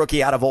for the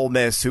rookie out of Ole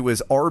Miss, who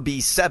was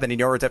RB7 in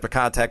yards after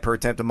contact per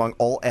attempt among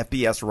all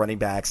FBS running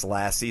backs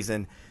last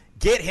season.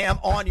 Get him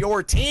on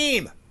your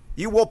team.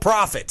 You will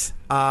profit.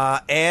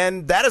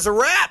 And that is a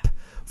wrap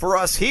for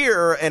us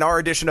here in our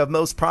edition of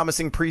Most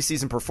Promising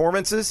Preseason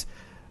Performances.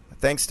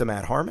 Thanks to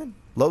Matt Harmon.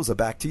 Loza,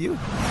 back to you.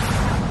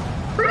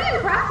 Pretty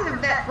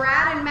impressive that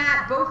Brad and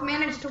Matt both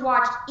managed to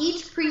watch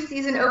each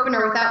preseason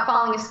opener without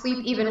falling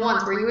asleep even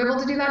once. Were you able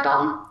to do that,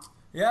 Dalton?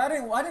 Yeah, I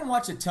didn't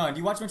watch a ton. Do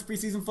you watch much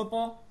preseason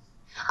football?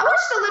 I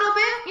watched a little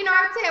bit.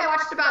 I would say I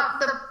watched about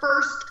the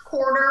first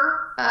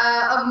quarter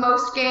of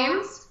most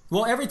games.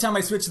 Well, every time I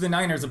switched to the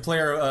Niners, a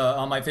player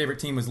on my favorite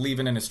team was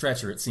leaving in a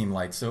stretcher, it seemed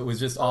like. So it was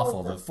just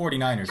awful. The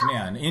 49ers,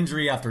 man,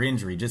 injury after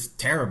injury, just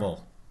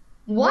terrible.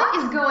 What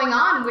is going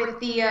on with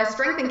the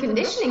strength and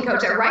conditioning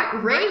coach at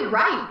Wright? Ray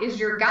Wright is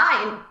your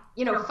guy.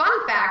 And,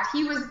 fun fact,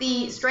 he was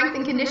the strength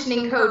and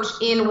conditioning coach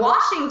in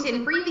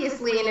Washington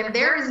previously. And if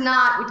there is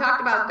not, we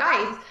talked about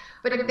Geis,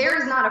 but if there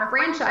is not a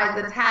franchise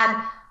that's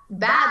had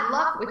bad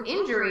luck with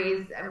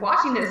injuries,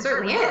 Washington is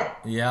certainly it.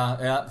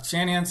 Yeah.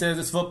 Shanahan says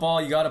it's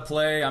football. You got to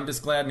play. I'm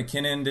just glad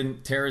McKinnon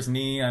didn't tear his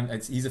knee.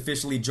 He's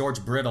officially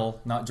George Brittle,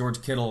 not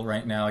George Kittle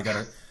right now. I got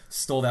to...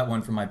 Stole that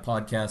one from my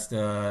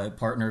podcast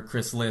partner,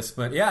 Chris Liss.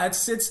 But yeah,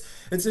 it's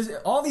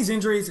all these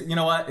injuries. You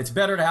know what? It's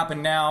better to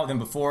happen now than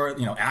before,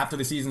 after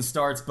the season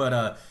starts.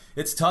 But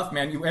it's tough,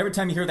 man. Every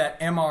time you hear that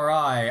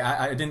MRI,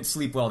 I didn't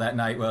sleep well that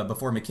night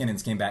before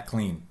McKinnon's came back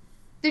clean.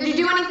 Did you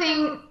do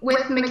anything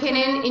with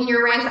McKinnon in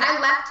your ranks? I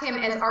left him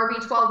as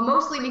RB12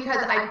 mostly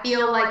because I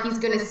feel like he's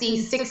going to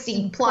see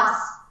 60-plus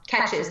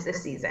catches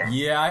this season.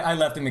 Yeah, I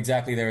left him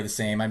exactly there the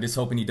same. I'm just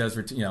hoping he does.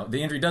 The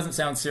injury doesn't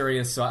sound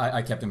serious, so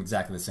I kept him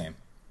exactly the same.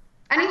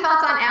 Any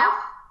thoughts on Alf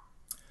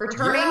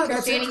returning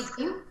to Shanny's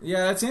team?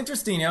 Yeah, that's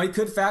interesting. He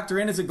could factor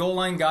in as a goal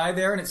line guy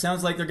there, and it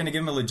sounds like they're going to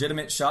give him a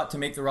legitimate shot to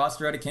make the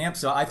roster out of camp.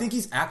 So I think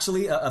he's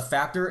actually a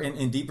factor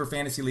in deeper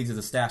fantasy leagues as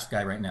a stash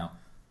guy right now.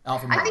 I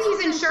think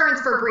he's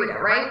insurance for Breida,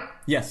 right?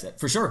 Yes,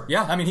 for sure.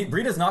 Yeah, I mean,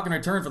 Breida's not going to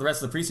return for the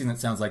rest of the preseason, it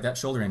sounds like, that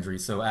shoulder injury.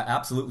 So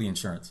absolutely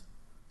insurance.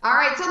 All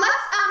right, so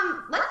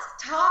let's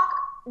talk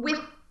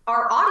with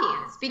our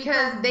audience,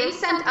 because they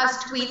sent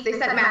us tweets. They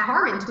sent Matt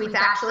Harmon tweets,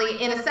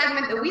 actually, in a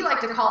segment that we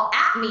like to call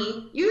At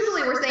Me.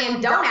 Usually we're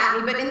saying don't at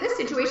me, but in this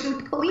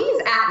situation,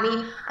 please at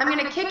me. I'm going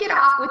to kick it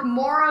off with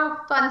Moro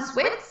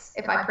Funswitz,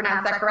 if I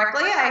pronounced that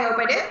correctly. I hope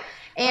I did.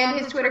 And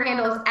his Twitter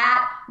handle is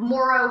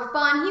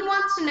 @MoroFun. He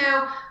wants to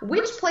know,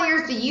 which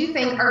players do you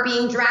think are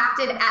being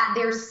drafted at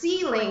their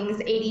ceilings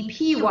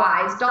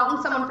ADP-wise?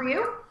 Dalton, someone for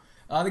you?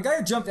 The guy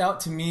who jumped out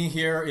to me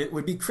here, it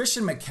would be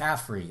Christian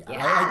McCaffrey.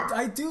 Yeah.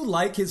 I do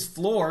like his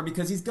floor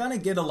because he's going to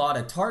get a lot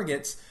of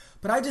targets,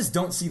 but I just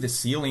don't see the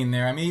ceiling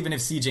there. I mean, even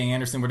if C.J.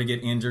 Anderson were to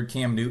get injured,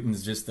 Cam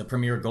Newton's just the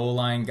premier goal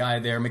line guy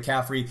there.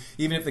 McCaffrey,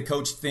 even if the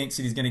coach thinks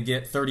that he's going to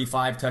get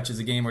 35 touches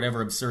a game,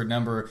 whatever absurd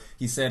number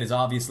he said is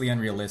obviously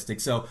unrealistic.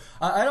 So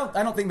I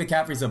don't think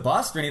McCaffrey's a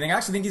bust or anything. I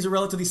actually think he's a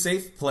relatively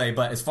safe play,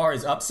 but as far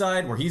as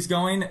upside, where he's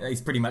going,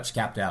 he's pretty much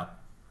capped out.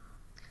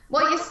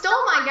 Well, you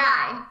stole my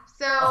guy.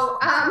 So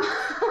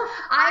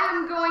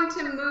I'm going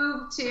to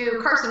move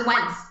to Carson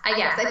Wentz, I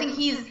guess. I think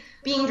he's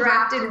being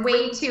drafted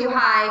way too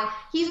high.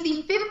 He's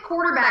the 5th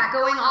quarterback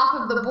going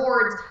off of the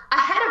boards,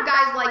 ahead of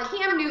guys like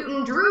Cam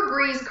Newton, Drew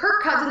Brees,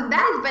 Kirk Cousins.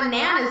 That is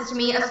bananas to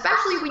me,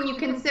 especially when you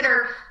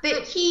consider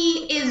that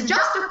he is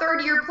just a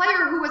third-year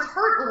player who was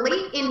hurt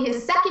late in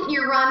his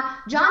second-year run.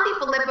 John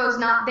DeFilippo's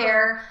not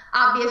there,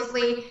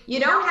 obviously. You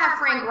don't have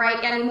Frank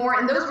Reich anymore,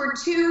 and those were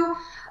two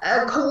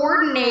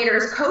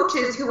coordinators,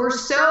 coaches who were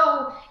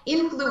so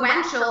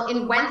influential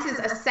in Wentz's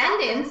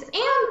ascendance. And,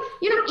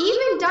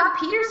 even Doug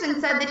Peterson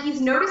said that he's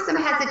noticed some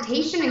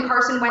hesitation in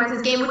Carson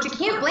Wentz's game, which you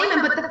can't blame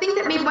him. But the thing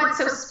that made Wentz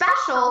so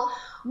special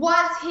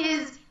was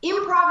his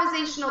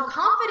improvisational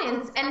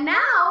confidence. And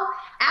now,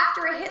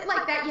 after a hit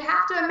like that, you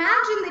have to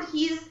imagine that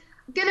he's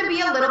going to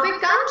be a little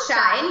bit gun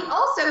shy. And he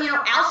also,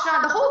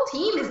 Alshon, the whole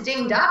team is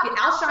dinged up.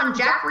 Alshon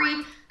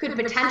Jeffrey could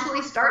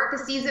potentially start the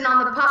season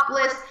on the PUP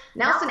list.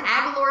 Nelson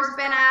Aguilar's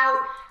been out.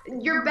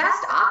 Your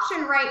best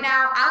option right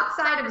now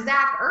outside of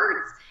Zach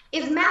Ertz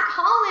is Matt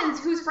Collins,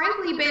 who's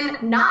frankly been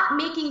not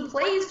making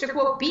plays, to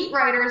quote beat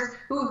writers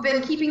who've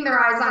been keeping their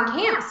eyes on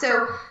camp.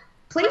 So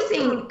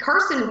placing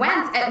Carson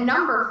Wentz at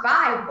number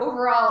 5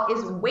 overall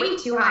is way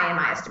too high in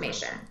my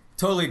estimation.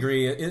 Totally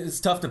agree. It's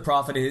tough to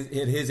profit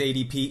at his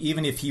ADP,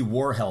 even if he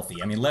were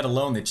healthy. I mean, let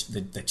alone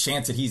the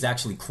chance that he's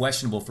actually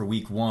questionable for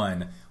week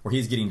 1, where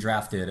he's getting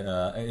drafted.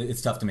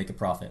 It's tough to make a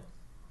profit.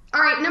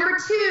 All right, number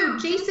 2,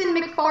 Jason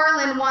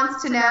McFarland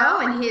wants to know,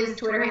 and his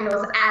Twitter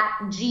handle is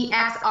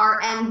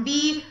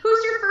 @GXRNV.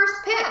 Who's your first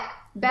pick,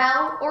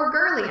 Bell or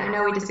Gurley? I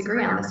know we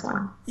disagree on this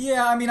one.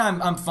 Yeah, I mean,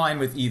 I'm fine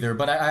with either,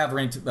 but I have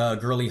ranked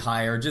Gurley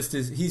higher just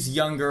as he's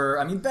younger.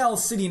 I mean,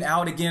 Bell's sitting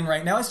out again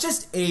right now. It's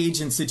just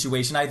age and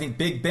situation. I think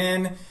Big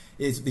Ben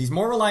he's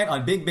more reliant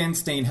on Big Ben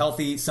staying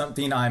healthy,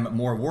 something I'm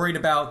more worried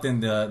about than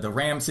the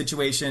Rams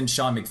situation.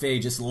 Sean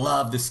McVay just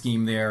loved the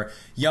scheme there.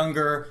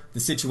 Younger, the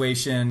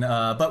situation,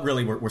 but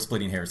really we're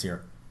splitting hairs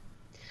here.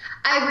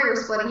 I agree with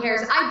splitting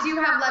hairs. I do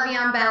have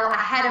Le'Veon Bell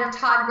ahead of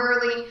Todd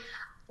Gurley.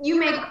 You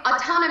make a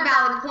ton of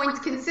valid points.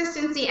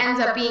 Consistency ends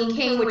up being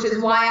king, which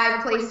is why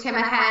I placed him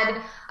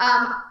ahead.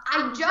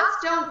 I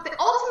just don't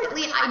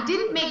ultimately, I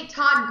didn't make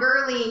Todd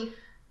Gurley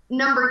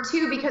number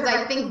 2 because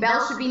I think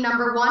Bell should be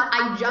number 1.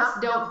 I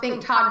just don't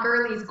think Todd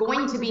Gurley is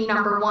going to be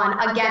number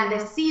 1 again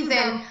this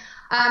season.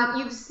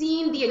 You've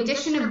seen the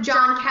addition of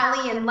John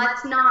Kelly, and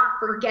let's not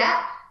forget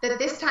that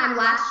this time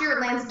last year,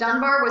 Lance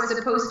Dunbar was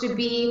supposed to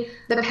be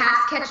the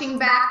pass-catching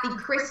back, the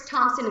Chris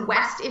Thompson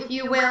West, if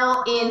you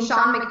will, in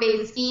Sean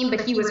McVay's scheme,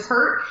 but he was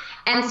hurt.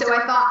 And so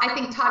I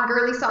think Todd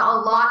Gurley saw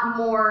a lot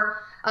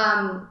more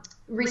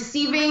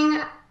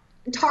receiving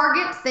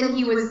targets than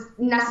he was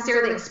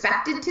necessarily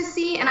expected to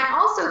see. And I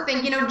also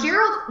think,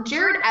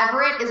 Jared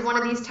Everett is one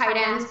of these tight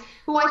ends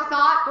who I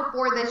thought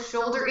before this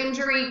shoulder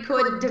injury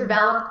could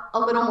develop a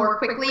little more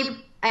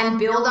quickly and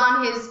build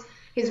on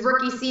his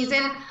rookie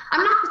season.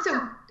 I'm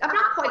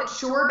not quite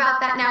sure about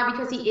that now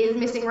because he is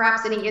missing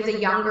reps and he is a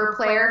younger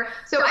player.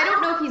 So I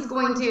don't know if he's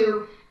going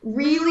to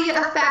really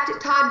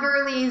affect Todd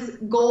Gurley's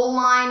goal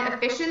line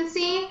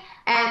efficiency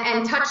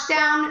and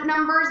touchdown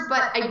numbers,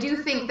 but I do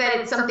think that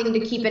it's something to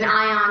keep an eye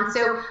on.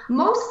 So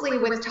mostly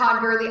with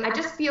Todd Gurley, I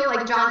just feel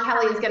like John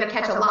Kelly is going to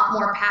catch a lot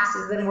more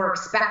passes than we're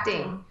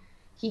expecting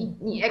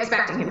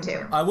him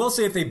to. I will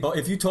say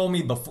if you told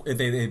me if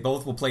they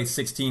both will play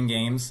 16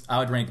 games, I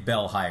would rank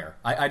Bell higher.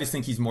 I just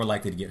think he's more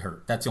likely to get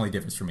hurt. That's the only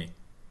difference for me.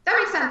 That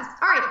makes sense.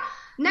 All right.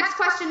 Next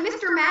question,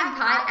 Mr.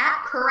 Magpie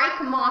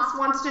 @Craig Moss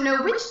wants to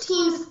know which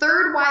team's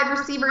 3rd wide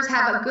receivers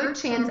have a good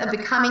chance of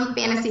becoming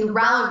fantasy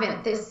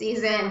relevant this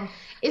season.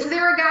 Is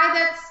there a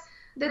guy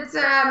that's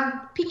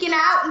peeking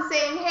out and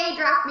saying, "Hey,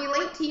 draft me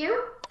late" to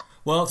you?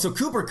 Well, so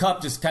Cooper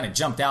Kupp just kind of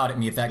jumped out at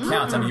me, if that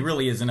counts. I mean, he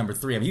really is a number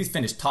 3. I mean, he's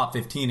finished top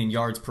 15 in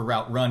yards per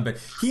route run, but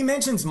he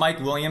mentions Mike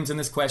Williams in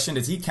this question.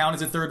 Does he count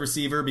as a third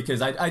receiver?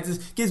 Because I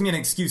just gives me an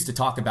excuse to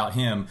talk about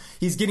him.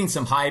 He's getting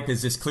some hype,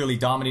 is just clearly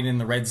dominating in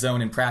the red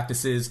zone in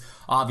practices.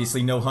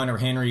 Obviously, no Hunter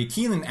Henry.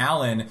 Keenan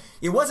Allen,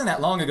 it wasn't that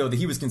long ago that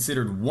he was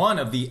considered one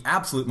of the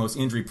absolute most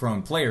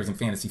injury-prone players in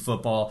fantasy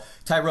football.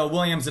 Tyrell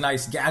Williams, a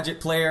nice gadget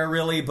player,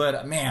 really,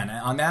 but man,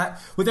 on that,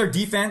 with their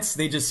defense,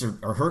 they just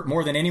are hurt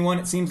more than anyone,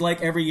 it seems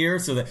like, every year.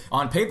 So that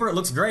on paper it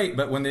looks great,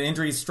 but when the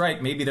injuries strike,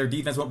 maybe their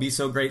defense won't be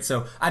so great.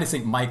 So I just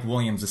think Mike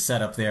Williams is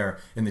set up there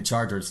in the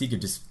Chargers. He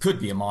could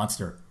be a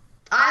monster.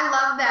 I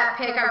love that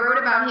pick. I wrote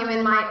about him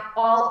in my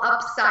All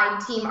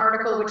Upside team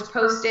article, which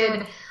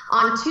posted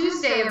on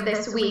Tuesday of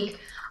this week.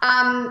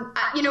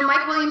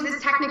 Mike Williams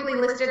is technically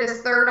listed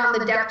as third on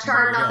the depth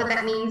chart. Not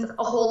that means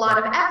a whole lot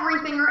of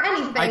everything or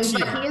anything, but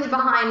he is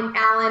behind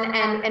Allen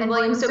and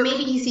Williams. So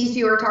maybe he sees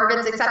fewer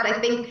targets, except I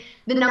think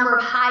the number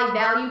of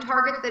high-value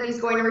targets that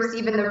he's going to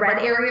receive in the red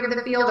area of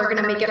the field are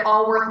going to make it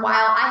all worthwhile.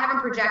 I have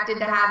him projected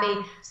to have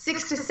a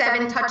 6 to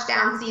 7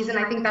 touchdown season.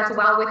 I think that's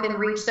well within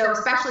reach. So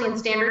especially in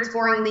standard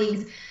scoring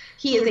leagues,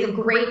 he is a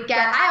great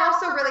get. I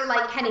also really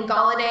like Kenny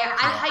Golladay.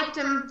 I hyped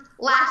him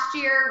last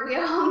year. We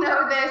all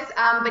know this,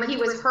 but he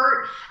was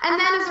hurt. And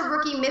then as a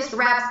rookie, missed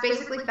reps,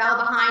 basically fell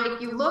behind.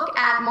 If you look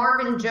at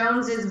Marvin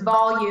Jones's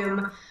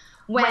volume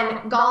when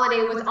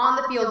Golladay was on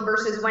the field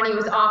versus when he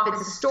was off,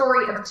 it's a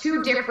story of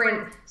 2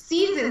 different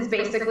seasons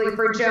basically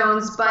for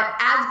Jones. But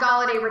as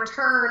Golladay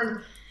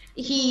returned,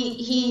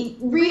 he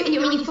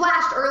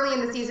flashed early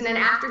in the season, and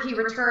after he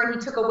returned,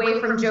 he took away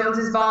from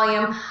Jones's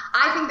volume.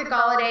 I think that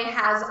Golladay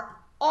has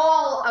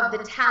all of the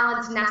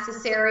talents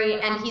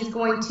necessary, and he's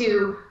going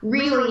to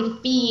really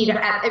eat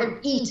at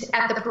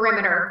the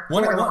perimeter.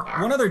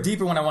 One other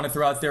deeper one I want to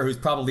throw out there who's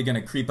probably going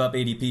to creep up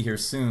ADP here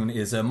soon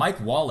is Mike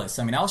Wallace.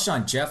 I mean,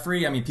 Alshon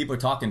Jeffrey, I mean, people are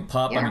talking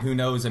pup. Yeah. I mean, who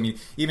knows? I mean,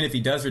 even if he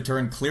does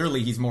return,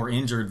 clearly he's more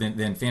injured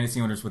than fantasy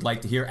owners would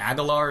like to hear.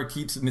 Aguilar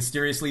keeps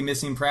mysteriously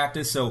missing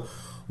practice. So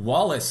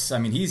Wallace, I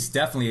mean, he's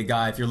definitely a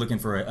guy if you're looking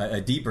for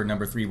a deeper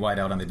number 3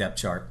 wideout on the depth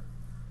chart.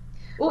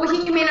 Well,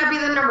 he may not be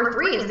the number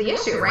 3 is the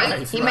issue,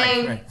 right? He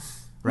may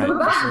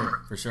move up.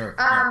 For sure.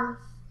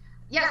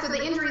 So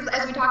the injuries,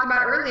 as we talked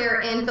about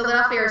earlier in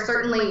Philadelphia, are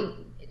certainly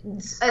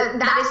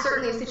that is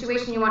certainly a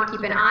situation you want to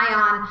keep an eye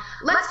on.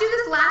 Let's do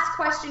this last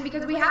question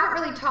because we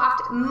haven't really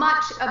talked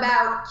much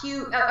about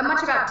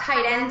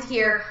tight ends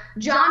here.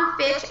 John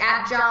Fitch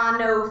at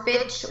John O.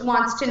 Fitch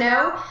wants to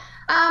know,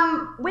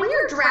 when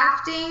you're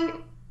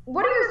drafting,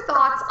 what are your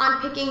thoughts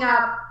on picking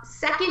up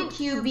second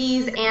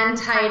QBs and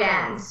tight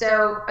ends?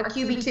 So a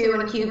QB2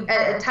 and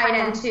a tight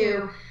end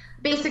 2,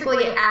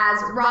 basically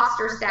as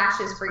roster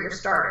stashes for your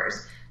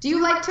starters. Do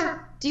you like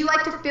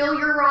to fill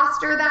your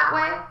roster that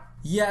way?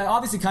 Yeah,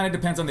 obviously kind of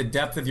depends on the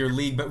depth of your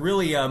league, but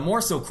really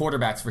more so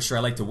quarterbacks for sure.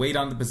 I like to wait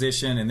on the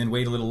position and then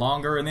wait a little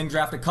longer and then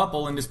draft a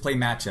couple and just play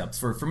matchups.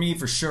 For me,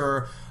 for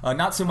sure,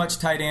 not so much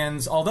tight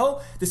ends.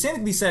 Although, the same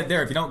can be said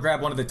there. If you don't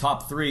grab one of the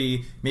top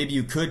 3, maybe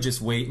you could just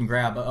wait and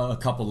grab a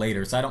couple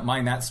later. So I don't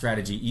mind that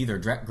strategy either.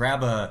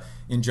 Grab a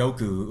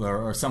Njoku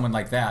or someone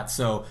like that.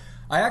 So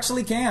I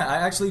actually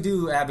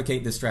do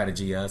advocate this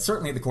strategy,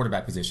 certainly at the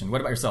quarterback position. What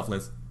about yourself,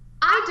 Liz?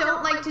 I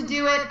don't like to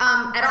do it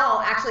at all,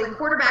 actually,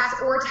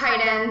 quarterbacks or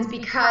tight ends,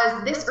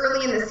 because this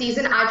early in the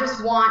season, I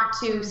just want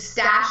to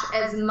stash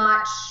as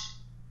much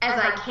as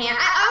I can.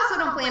 I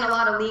also don't play in a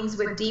lot of leagues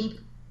with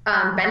deep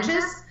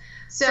benches,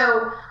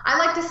 so I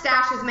like to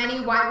stash as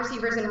many wide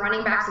receivers and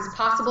running backs as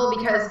possible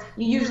because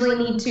you usually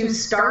need to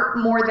start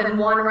more than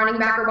one running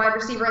back or wide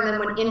receiver, and then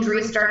when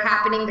injuries start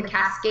happening, the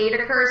cascade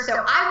occurs.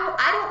 So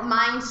I don't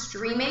mind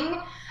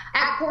streaming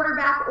at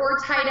quarterback or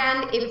tight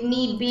end if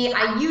need be.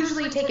 I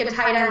usually take a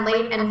tight end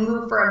late and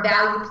move for a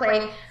value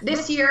play.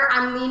 This year,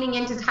 I'm leaning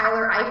into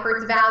Tyler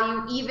Eifert's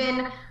value,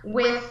 even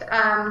with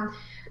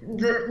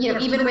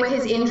even with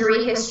his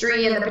injury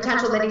history and the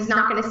potential that he's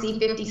not going to see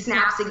 50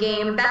 snaps a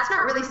game. That's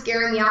not really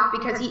scaring me off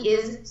because he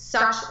is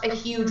such a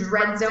huge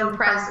red zone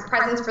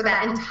presence for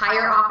that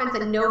entire offense,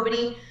 and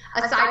nobody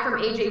aside from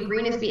AJ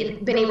Green has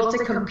been able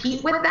to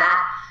compete with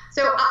that.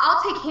 So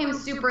I'll take him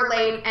super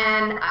late,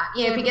 and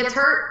if he gets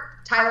hurt,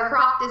 Tyler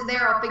Kroft is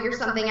there. I'll figure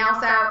something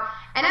else out.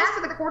 And as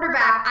for the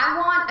quarterback, I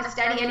want a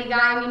steady Eddie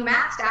guy. I mean,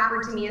 Matt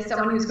Stafford to me is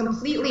someone who's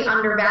completely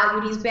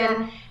undervalued. He's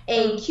been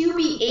a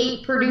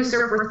QB8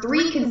 producer for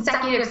 3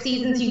 consecutive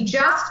seasons. He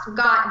just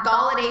got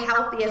Golladay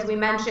healthy, as we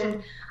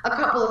mentioned a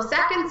couple of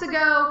seconds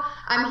ago.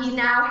 He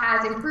now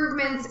has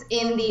improvements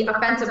in the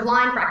offensive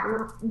line,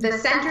 the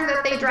center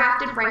that they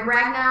drafted, Frank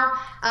Ragnow,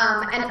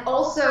 and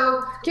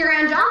also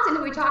Kerryon Johnson,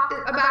 who we talked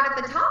about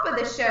at the top of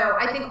the show.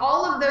 I think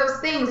all of those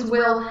things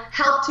will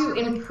help to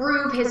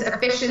improve his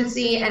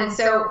efficiency, and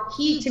so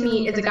he, to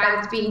me, is a guy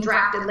that's being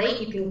drafted late.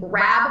 You can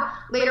grab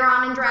later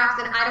on in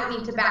drafts, and I don't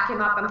need to back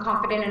him up. I'm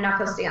confident enough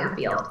he'll stay on the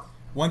field.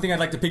 One thing I'd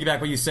like to piggyback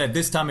what you said,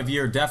 this time of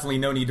year, definitely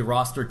no need to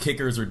roster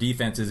kickers or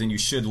defenses, and you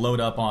should load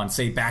up on,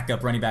 say,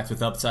 backup running backs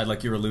with upside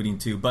like you're alluding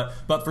to. But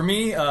for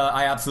me,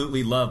 I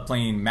absolutely love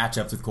playing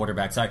matchups with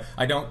quarterbacks. I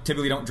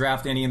typically don't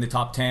draft any in the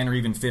top 10 or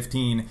even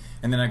 15,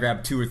 and then I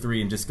grab 2 or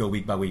 3 and just go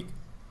week by week.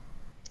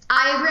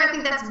 I agree. I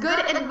think that's good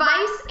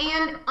advice.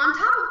 And on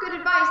top of good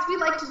advice, we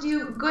like to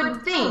do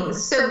good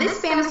things. So this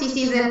fantasy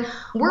season,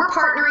 we're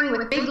partnering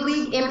with Big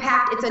League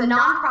Impact. It's a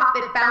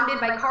nonprofit founded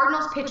by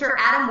Cardinals pitcher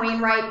Adam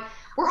Wainwright.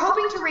 We're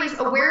hoping to raise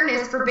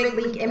awareness for Big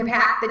League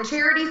Impact, the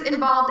charities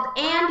involved,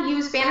 and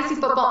use fantasy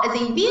football as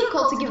a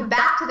vehicle to give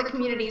back to the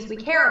communities we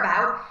care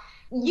about.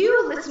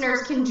 You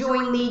listeners can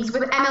join leagues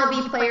with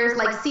MLB players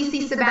like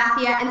CC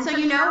Sabathia, and so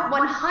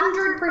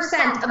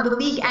 100% of the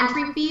league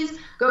entry fees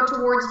go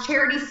towards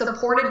charities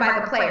supported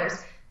by the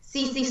players.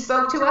 CC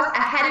spoke to us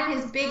ahead of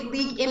his Big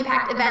League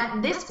Impact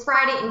event this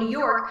Friday in New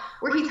York,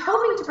 where he's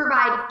hoping to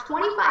provide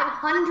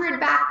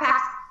 2,500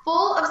 backpacks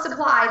full of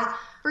supplies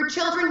for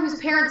children whose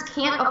parents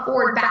can't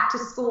afford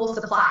back-to-school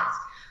supplies.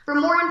 For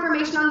more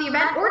information on the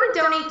event or to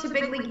donate to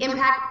Big League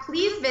Impact,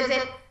 please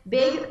visit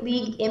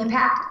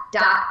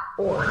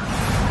bigleagueimpact.org.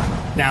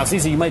 Now,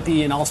 Cece, you might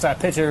be an all-star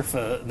pitcher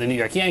for the New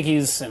York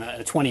Yankees in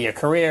a 20-year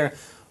career,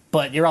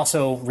 but you're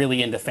also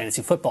really into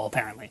fantasy football,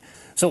 apparently.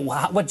 So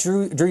what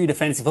drew you to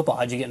fantasy football?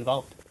 How'd you get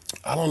involved?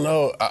 I don't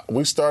know.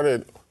 We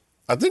started,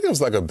 I think it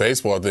was like a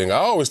baseball thing. I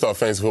always thought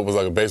fantasy football was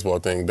like a baseball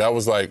thing. That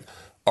was like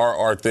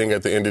our thing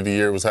at the end of the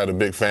year, was had a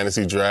big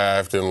fantasy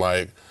draft and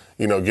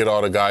get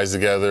all the guys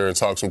together and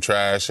talk some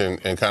trash and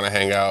kind of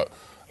hang out.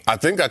 I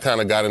think I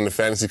kind of got into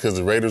fantasy because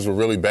the Raiders were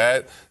really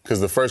bad.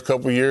 Because the first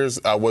couple of years,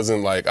 I was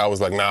like,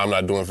 nah, I'm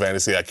not doing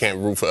fantasy. I can't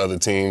root for other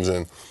teams.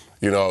 And,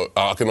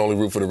 I can only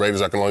root for the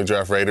Raiders. I can only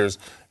draft Raiders.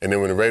 And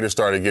then when the Raiders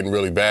started getting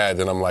really bad,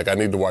 then I'm like, I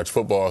need to watch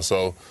football.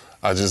 So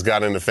I just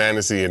got into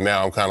fantasy, and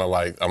now I'm kind of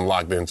like, I'm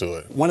locked into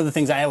it. One of the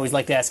things I always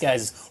like to ask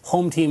guys is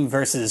home team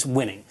versus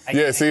winning.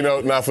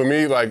 Now for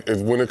me, like,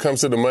 when it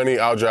comes to the money,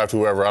 I'll draft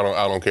whoever.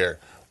 I don't care.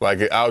 Like,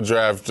 I'll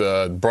draft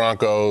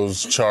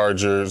Broncos,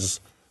 Chargers,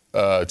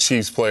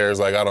 Chiefs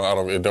players. Like,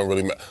 it don't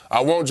really matter.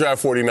 I won't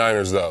draft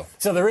 49ers, though.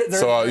 There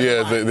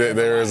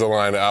is a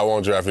line that I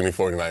won't draft any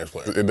 49ers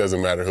players. It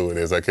doesn't matter who it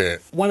is. I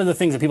can't. One of the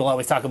things that people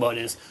always talk about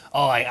is,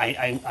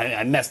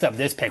 I messed up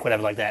this pick,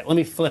 whatever like that. Let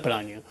me flip it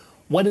on you.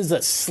 What is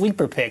a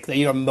sleeper pick that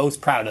you're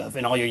most proud of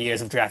in all your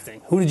years of drafting?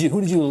 Who did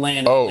you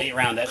land late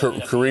round?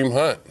 Kareem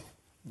Hunt.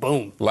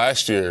 Boom.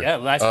 Last year. Yeah,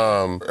 last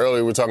year. Earlier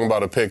we were talking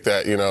about a pick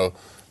that,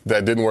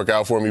 that didn't work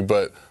out for me,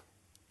 but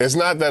it's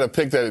not that a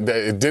pick that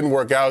it didn't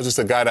work out. It's just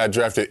a guy that I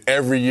drafted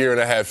every year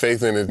and I had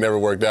faith in. It never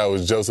worked out. It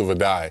was Joseph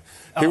Adai.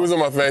 He was on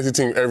my fantasy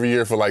team every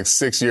year for like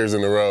 6 years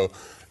in a row,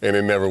 and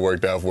it never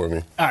worked out for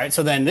me. All right,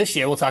 so then this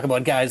year we'll talk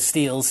about guys'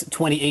 steals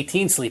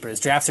 2018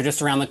 sleepers. Drafts are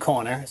just around the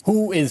corner.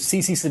 Who is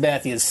CC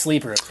Sabathia's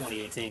sleeper of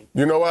 2018?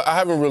 You know what? I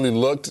haven't really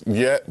looked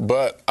yet,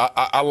 but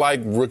I like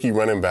rookie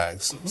running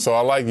backs. Mm-hmm. So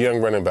I like young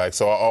running backs.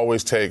 So I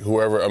always take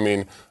whoever. I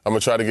mean, I'm gonna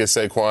try to get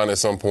Saquon at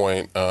some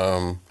point.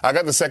 I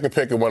got the second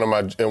pick in one of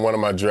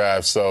my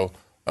drafts, so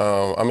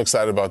I'm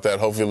excited about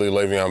that. Hopefully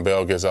Le'Veon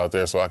Bell gets out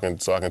there so I can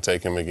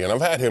take him again. I've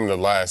had him the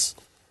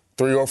last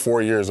 3 or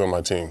 4 years on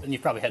my team. And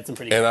you've probably had some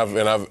pretty good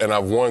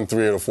I've won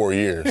 3 or 4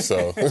 years,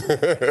 so.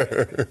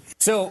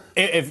 So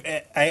if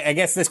I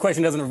guess this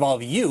question doesn't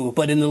involve you,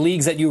 but in the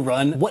leagues that you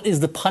run, what is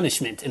the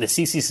punishment in the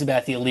CC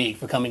Sabathia league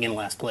for coming in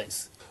last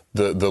place?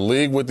 The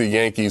league with the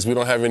Yankees, we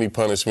don't have any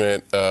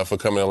punishment for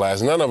coming in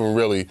last. None of them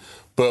really.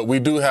 But we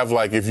do have,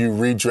 like, if you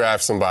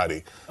redraft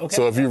somebody. Okay.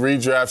 So if you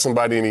redraft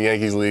somebody in the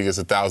Yankees league, it's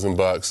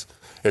 $1,000.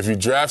 If you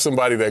draft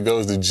somebody that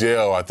goes to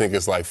jail, I think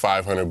it's like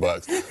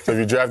 $500. So if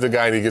you draft a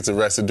guy and he gets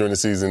arrested during the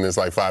season, it's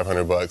like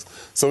 $500.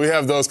 So we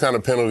have those kind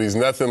of penalties.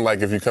 Nothing like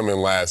if you come in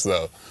last,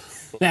 though.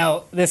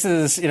 Now, this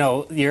is,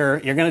 you're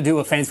going to do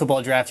a fantasy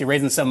football draft. You're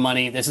raising some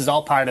money. This is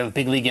all part of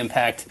Big League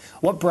Impact.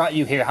 What brought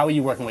you here? How are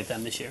you working with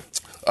them this year?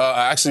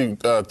 Actually,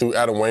 through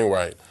Adam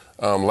Wainwright.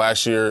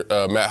 Last year,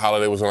 Matt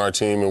Holliday was on our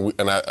team,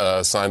 and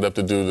I signed up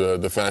to do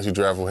the fantasy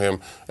draft with him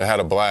and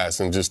had a blast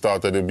and just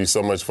thought that it'd be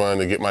so much fun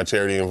to get my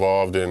charity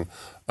involved. And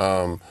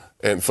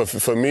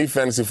for me,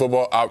 fantasy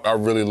football, I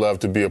really love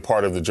to be a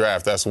part of the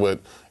draft. That's what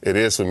it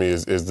is for me,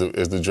 is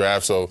the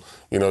draft. So,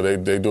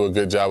 they do a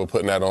good job of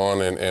putting that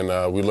on,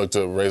 and we look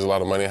to raise a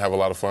lot of money and have a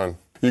lot of fun.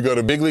 You go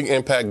to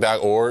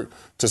bigleagueimpact.org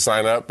to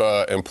sign up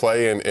and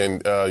play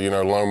and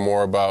learn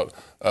more about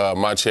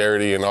my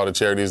charity and all the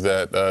charities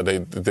that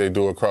they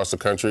do across the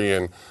country,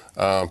 and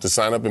to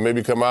sign up and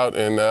maybe come out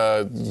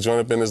and join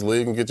up in this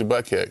league and get your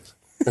butt kicked.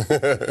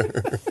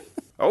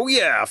 Oh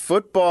yeah,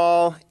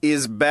 football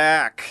is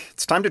back.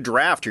 It's time to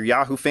draft your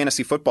Yahoo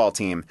Fantasy Football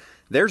team.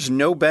 There's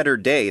no better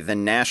day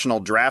than National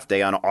Draft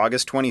Day on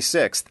August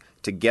 26th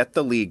to get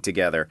the league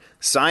together.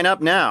 Sign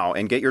up now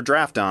and get your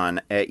draft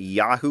on at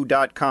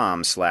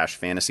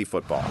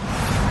yahoo.com/fantasyfootball.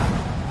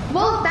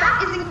 Well,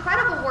 that is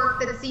incredible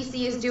work that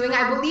CC is doing.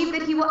 I believe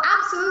that he will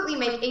absolutely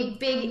make a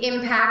big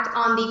impact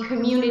on the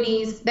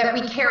communities that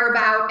we care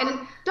about.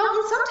 And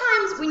Dalton,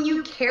 sometimes when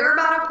you care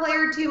about a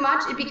player too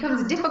much, it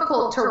becomes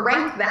difficult to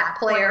rank that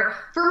player.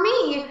 For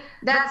me,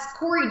 that's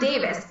Corey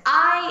Davis.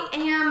 I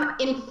am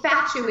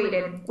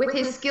infatuated with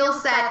his skill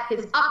set,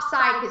 his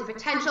upside, his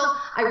potential.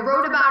 I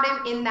wrote about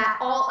him in that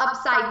All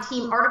Upside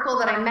Team article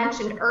that I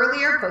mentioned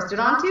earlier, posted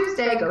on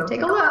Tuesday. Go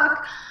take a look.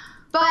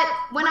 But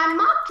when I'm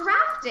mock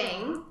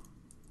drafting,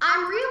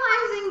 I'm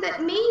realizing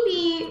that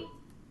maybe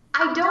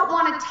I don't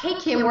want to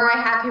take him where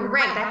I have him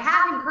ranked. I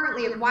have him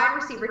currently at wide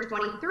receiver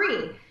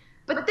 23.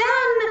 But then,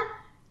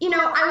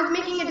 I was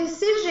making a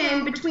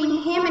decision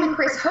between him and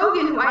Chris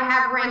Hogan, who I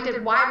have ranked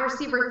at wide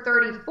receiver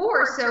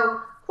 34.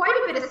 So quite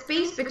a bit of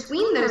space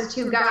between those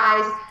two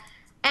guys.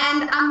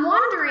 And I'm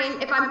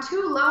wondering if I'm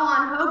too low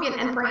on Hogan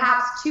and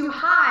perhaps too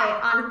high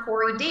on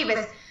Corey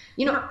Davis.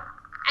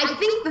 I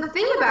think the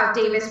thing about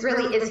Davis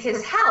really is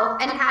his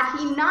health. And had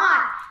he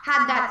not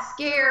had that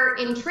scare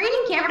in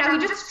training camp, now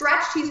he just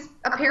stretched, he's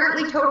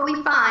apparently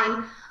totally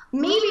fine,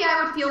 maybe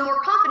I would feel more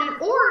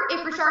confident. Or if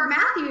Rashard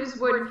Matthews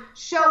would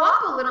show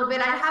up a little bit,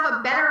 I'd have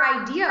a better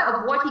idea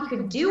of what he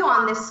could do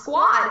on this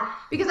squad,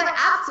 because I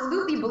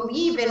absolutely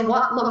believe in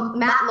what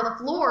Matt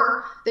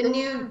LaFleur, the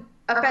new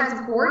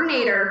offensive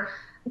coordinator,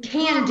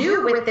 can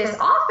do with this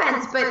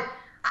offense. But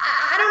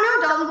I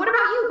don't know, Dalton, what about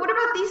you? What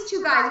about these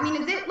two guys? I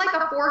mean, is it like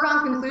a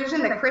foregone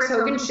conclusion that Chris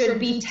Hogan should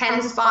be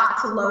 10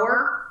 spots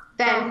lower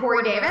than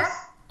Corey Davis?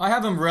 I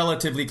have them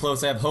relatively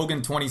close. I have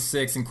Hogan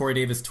 26 and Corey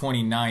Davis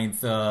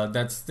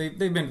 29th.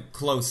 They've been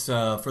close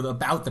for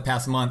about the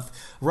past month,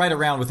 right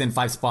around within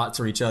 5 spots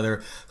for each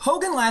other.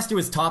 Hogan last year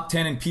was top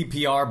 10 in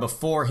PPR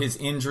before his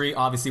injury.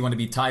 Obviously, want to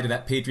be tied to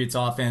that Patriots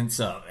offense.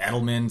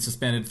 Edelman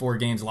suspended 4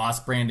 games,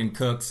 lost Brandon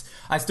Cooks.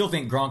 I still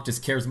think Gronk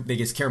they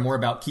just care more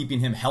about keeping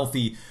him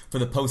healthy for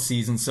the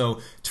postseason.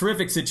 So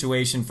terrific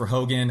situation for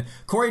Hogan.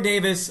 Corey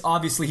Davis,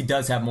 obviously, he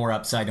does have more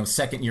upside.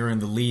 Second year in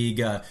the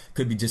league,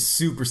 could be just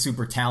super,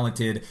 super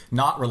talented.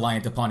 Not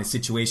reliant upon a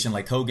situation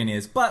like Hogan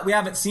is, but we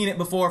haven't seen it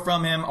before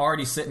from him,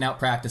 already sitting out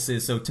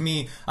practices, so to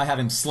me, I have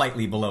him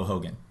slightly below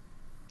Hogan.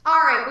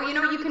 All right,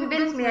 well, you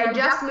convinced me. I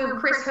just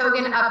moved Chris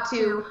Hogan up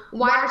to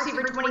wide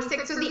receiver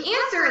 26, so the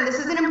answer, and this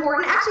is an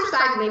important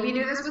exercise, maybe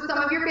you do this with some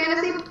of your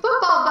fantasy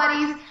football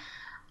buddies,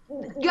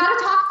 you got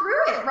to talk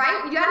through it,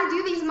 right? You got to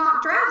do these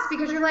mock drafts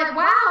because you're like,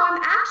 wow,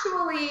 I'm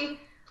actually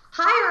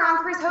higher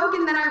on Chris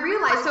Hogan than I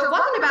realized. So it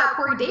wasn't about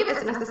Corey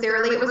Davis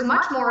necessarily. It was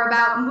much more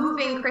about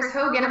moving Chris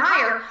Hogan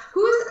higher.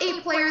 Who's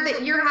a player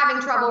that you're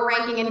having trouble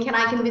ranking, and can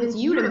I convince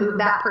you to move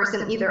that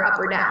person either up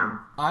or down?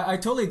 I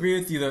totally agree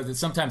with you, though, that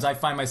sometimes I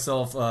find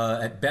myself,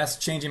 at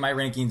best, changing my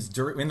rankings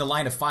in the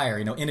line of fire.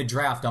 In a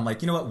draft, I'm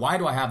like, you know what, why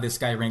do I have this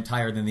guy ranked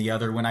higher than the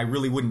other when I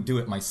really wouldn't do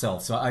it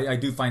myself? So I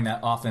do find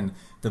that often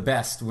the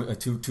best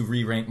to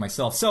re-rank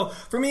myself. So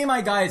for me, my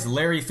guy is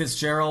Larry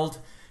Fitzgerald.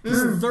 He's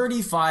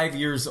 35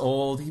 years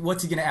old.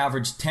 What's he going to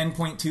average?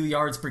 10.2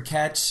 yards per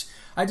catch.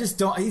 I just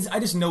know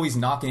he's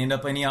not going to end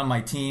up any on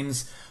my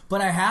teams. But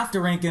I have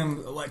to rank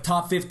him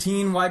top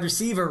 15 wide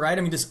receiver, right?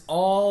 I mean, just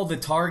all the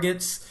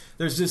targets.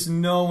 There's just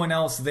no one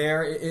else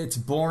there. It's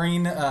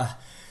boring.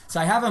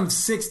 So I have him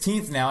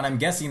 16th now, and I'm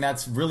guessing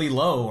that's really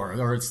low,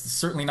 or it's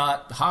certainly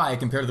not high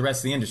compared to the rest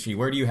of the industry.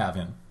 Where do you have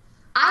him?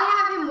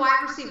 I have him wide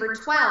receiver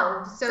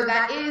 12, so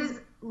that is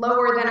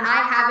lower than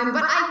I have him,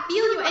 but I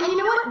feel you. And you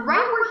know what? Right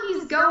where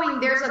he's going,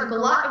 there's a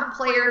glut of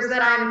players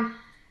that I'm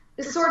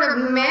sort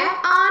of meh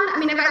on. I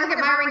mean, if I look at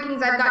my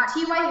rankings, I've got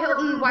T.Y.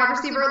 Hilton, wide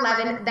receiver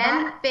 11,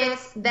 then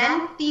Fitz,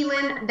 then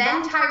Thielen,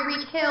 then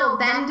Tyreek Hill,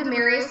 then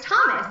Demaryius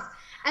Thomas.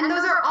 And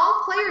those are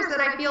all players that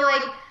I feel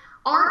like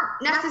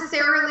aren't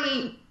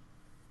necessarily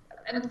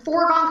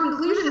foregone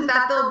conclusions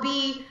that they'll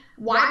be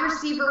wide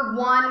receiver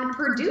 1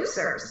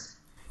 producers.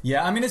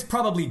 Yeah, I mean, it's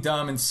probably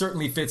dumb and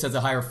certainly Fitz has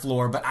a higher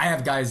floor, but I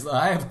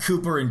have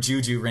Cooper and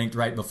Juju ranked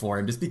right before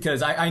him just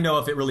because I know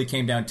if it really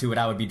came down to it,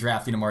 I would be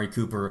drafting Amari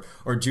Cooper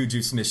or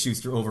Juju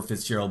Smith-Schuster over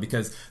Fitzgerald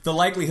because the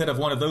likelihood of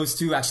one of those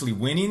two actually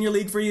winning your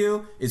league for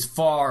you is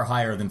far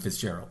higher than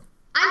Fitzgerald.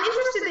 I'm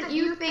interested that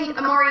you think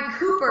Amari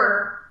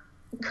Cooper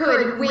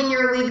could win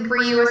your league for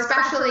you,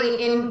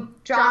 especially in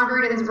John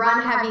Gruden's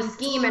run-heavy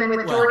scheme and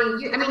with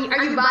Jordy. I mean,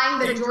 are you buying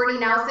that Jordy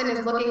Nelson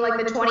is looking like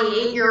the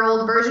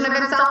 28-year-old version of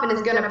himself and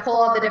is going to pull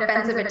all the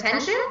defensive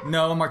attention?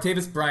 No,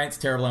 Martavis Bryant's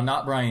terrible. I'm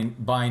not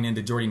buying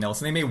into Jordy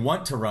Nelson. They may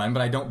want to run,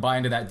 but I don't buy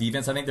into that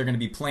defense. I think they're going to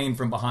be playing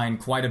from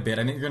behind quite a bit.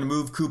 I think they're going to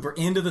move Cooper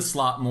into the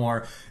slot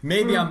more.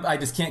 Maybe I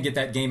just can't get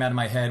that game out of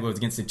my head, whether it's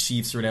against the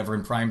Chiefs or whatever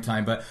in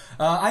primetime. But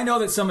I know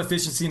that some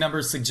efficiency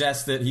numbers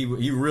suggest that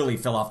he really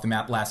fell off the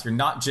map last year.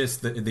 Not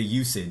just the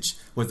usage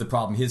was the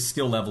problem, his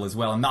skill level as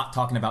well. I'm not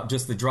talking about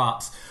just the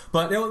drops,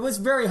 but it was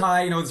very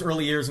high, his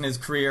early years in his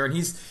career, and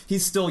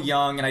he's still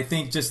young, and I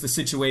think just the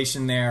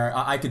situation there,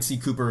 I could see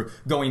Cooper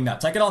going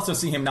nuts. I could also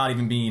see him not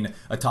even being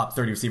a top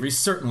 30 receiver. He's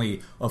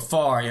certainly a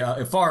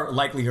far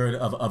likelihood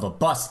of a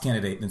bust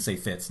candidate than, say,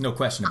 Fitz. No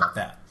question about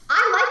that.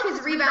 I like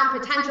his rebound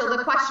potential.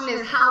 The question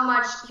is how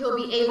much he'll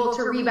be able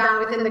to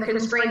rebound within the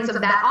constraints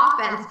of that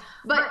offense.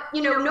 But,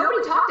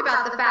 nobody talked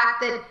about the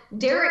fact that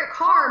Derek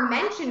Carr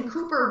mentioned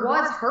Cooper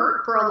was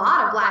hurt for a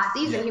lot of last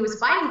season. Yeah. He was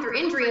fighting through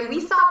injury, and we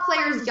saw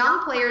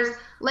young players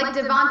like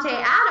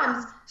Devontae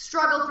Adams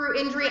struggle through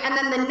injury, and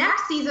then the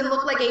next season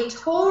look like a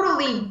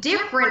totally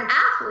different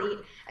athlete.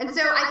 And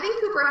so I think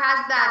Cooper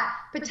has that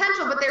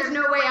potential, but there's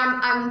no way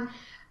I'm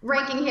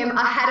ranking him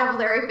ahead of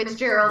Larry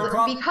Fitzgerald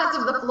because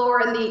of the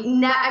floor and the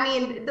net. I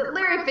mean,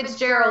 Larry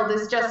Fitzgerald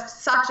is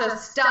just such a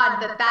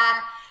stud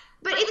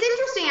but it's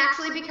interesting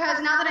actually,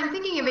 because now that I'm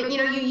thinking of it,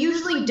 you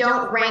usually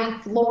don't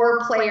rank floor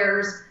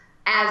players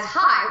as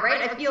high,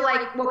 right? I feel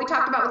like what we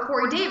talked about with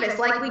Corey Davis,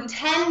 like we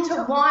tend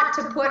to want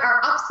to put our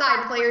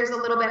upside players a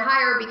little bit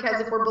higher, because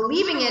if we're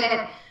believing in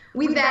it,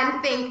 we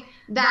then think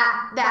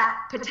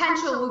that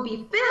potential will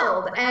be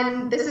filled,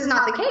 and this is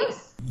not the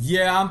case.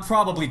 Yeah, I'm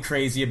probably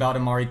crazy about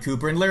Amari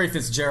Cooper, and Larry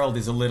Fitzgerald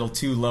is a little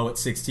too low at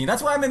 16.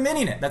 That's why I'm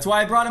admitting it. That's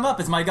why I brought him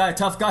up as my guy,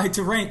 tough guy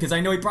to rank, because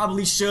I know he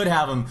probably should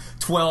have him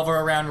 12 or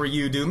around where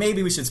you do.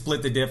 Maybe we should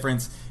split the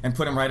difference and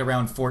put him right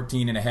around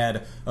 14 and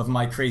ahead of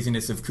my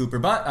craziness of Cooper.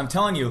 But I'm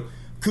telling you,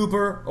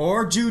 Cooper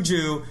or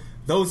Juju,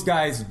 those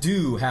guys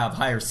do have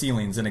higher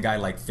ceilings than a guy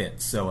like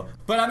Fitz.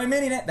 But I'm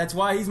admitting it. That's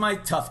why he's my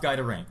tough guy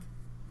to rank.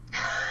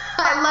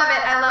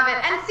 I love it.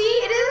 And see,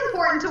 it is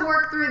important to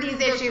work through these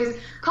issues.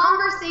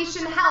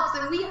 Conversation helps,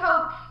 and we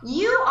hope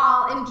you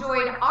all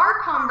enjoyed our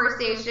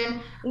conversation.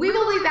 We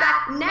will be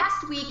back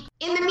next week.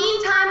 In the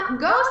meantime,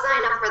 go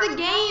sign up for the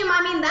game.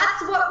 I mean,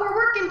 that's what we're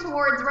working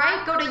towards,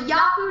 right? Go to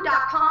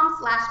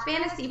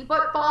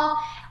yahoo.com/fantasyfootball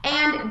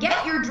and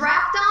get your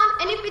draft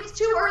on. And if it's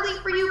too early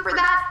for you for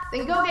that,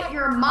 then go get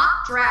your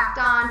mock draft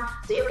on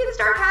so you can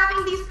start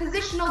having these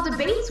positional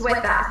debates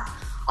with us.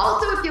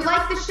 Also, if you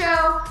like the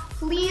show,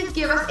 please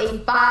give us a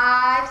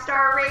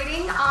 5-star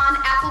rating on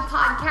Apple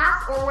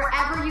Podcasts or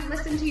wherever you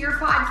listen to your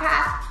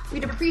podcast.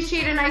 We'd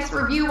appreciate a nice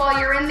review while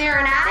you're in there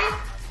and at it.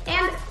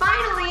 And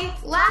finally,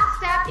 last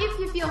step, if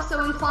you feel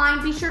so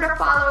inclined, be sure to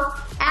follow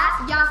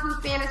at Yahoo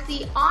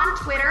Fantasy on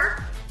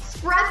Twitter.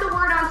 Spread the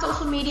word on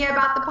social media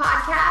about the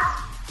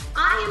podcast.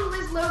 I am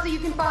Liz Loza. You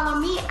can follow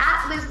me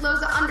at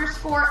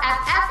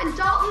LizLoza_FF. And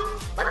Dalton,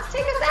 let's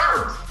take us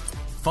out.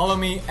 Follow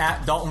me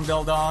at Dalton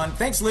Veldon.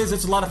 Thanks, Liz.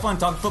 It's a lot of fun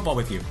talking football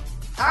with you.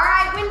 All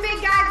right, win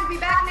big, guys. We'll be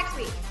back next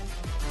week.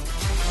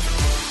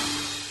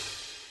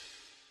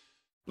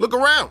 Look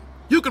around.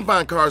 You can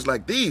find cars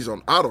like these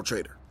on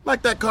AutoTrader,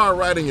 like that car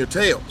riding your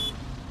tail.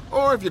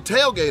 Or if you're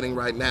tailgating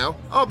right now,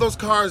 all those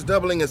cars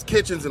doubling as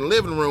kitchens and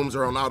living rooms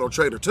are on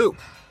AutoTrader too.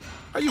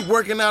 Are you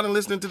working out and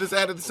listening to this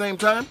ad at the same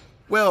time?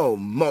 Well,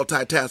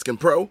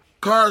 multitasking pro,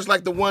 cars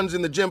like the ones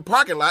in the gym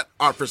parking lot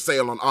are for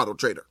sale on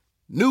AutoTrader.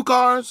 New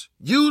cars,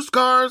 used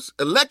cars,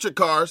 electric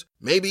cars,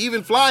 maybe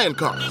even flying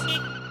cars.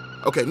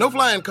 Okay, no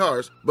flying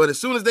cars, but as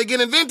soon as they get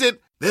invented,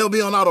 they'll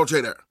be on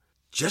AutoTrader.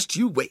 Just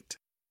you wait.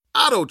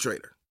 AutoTrader.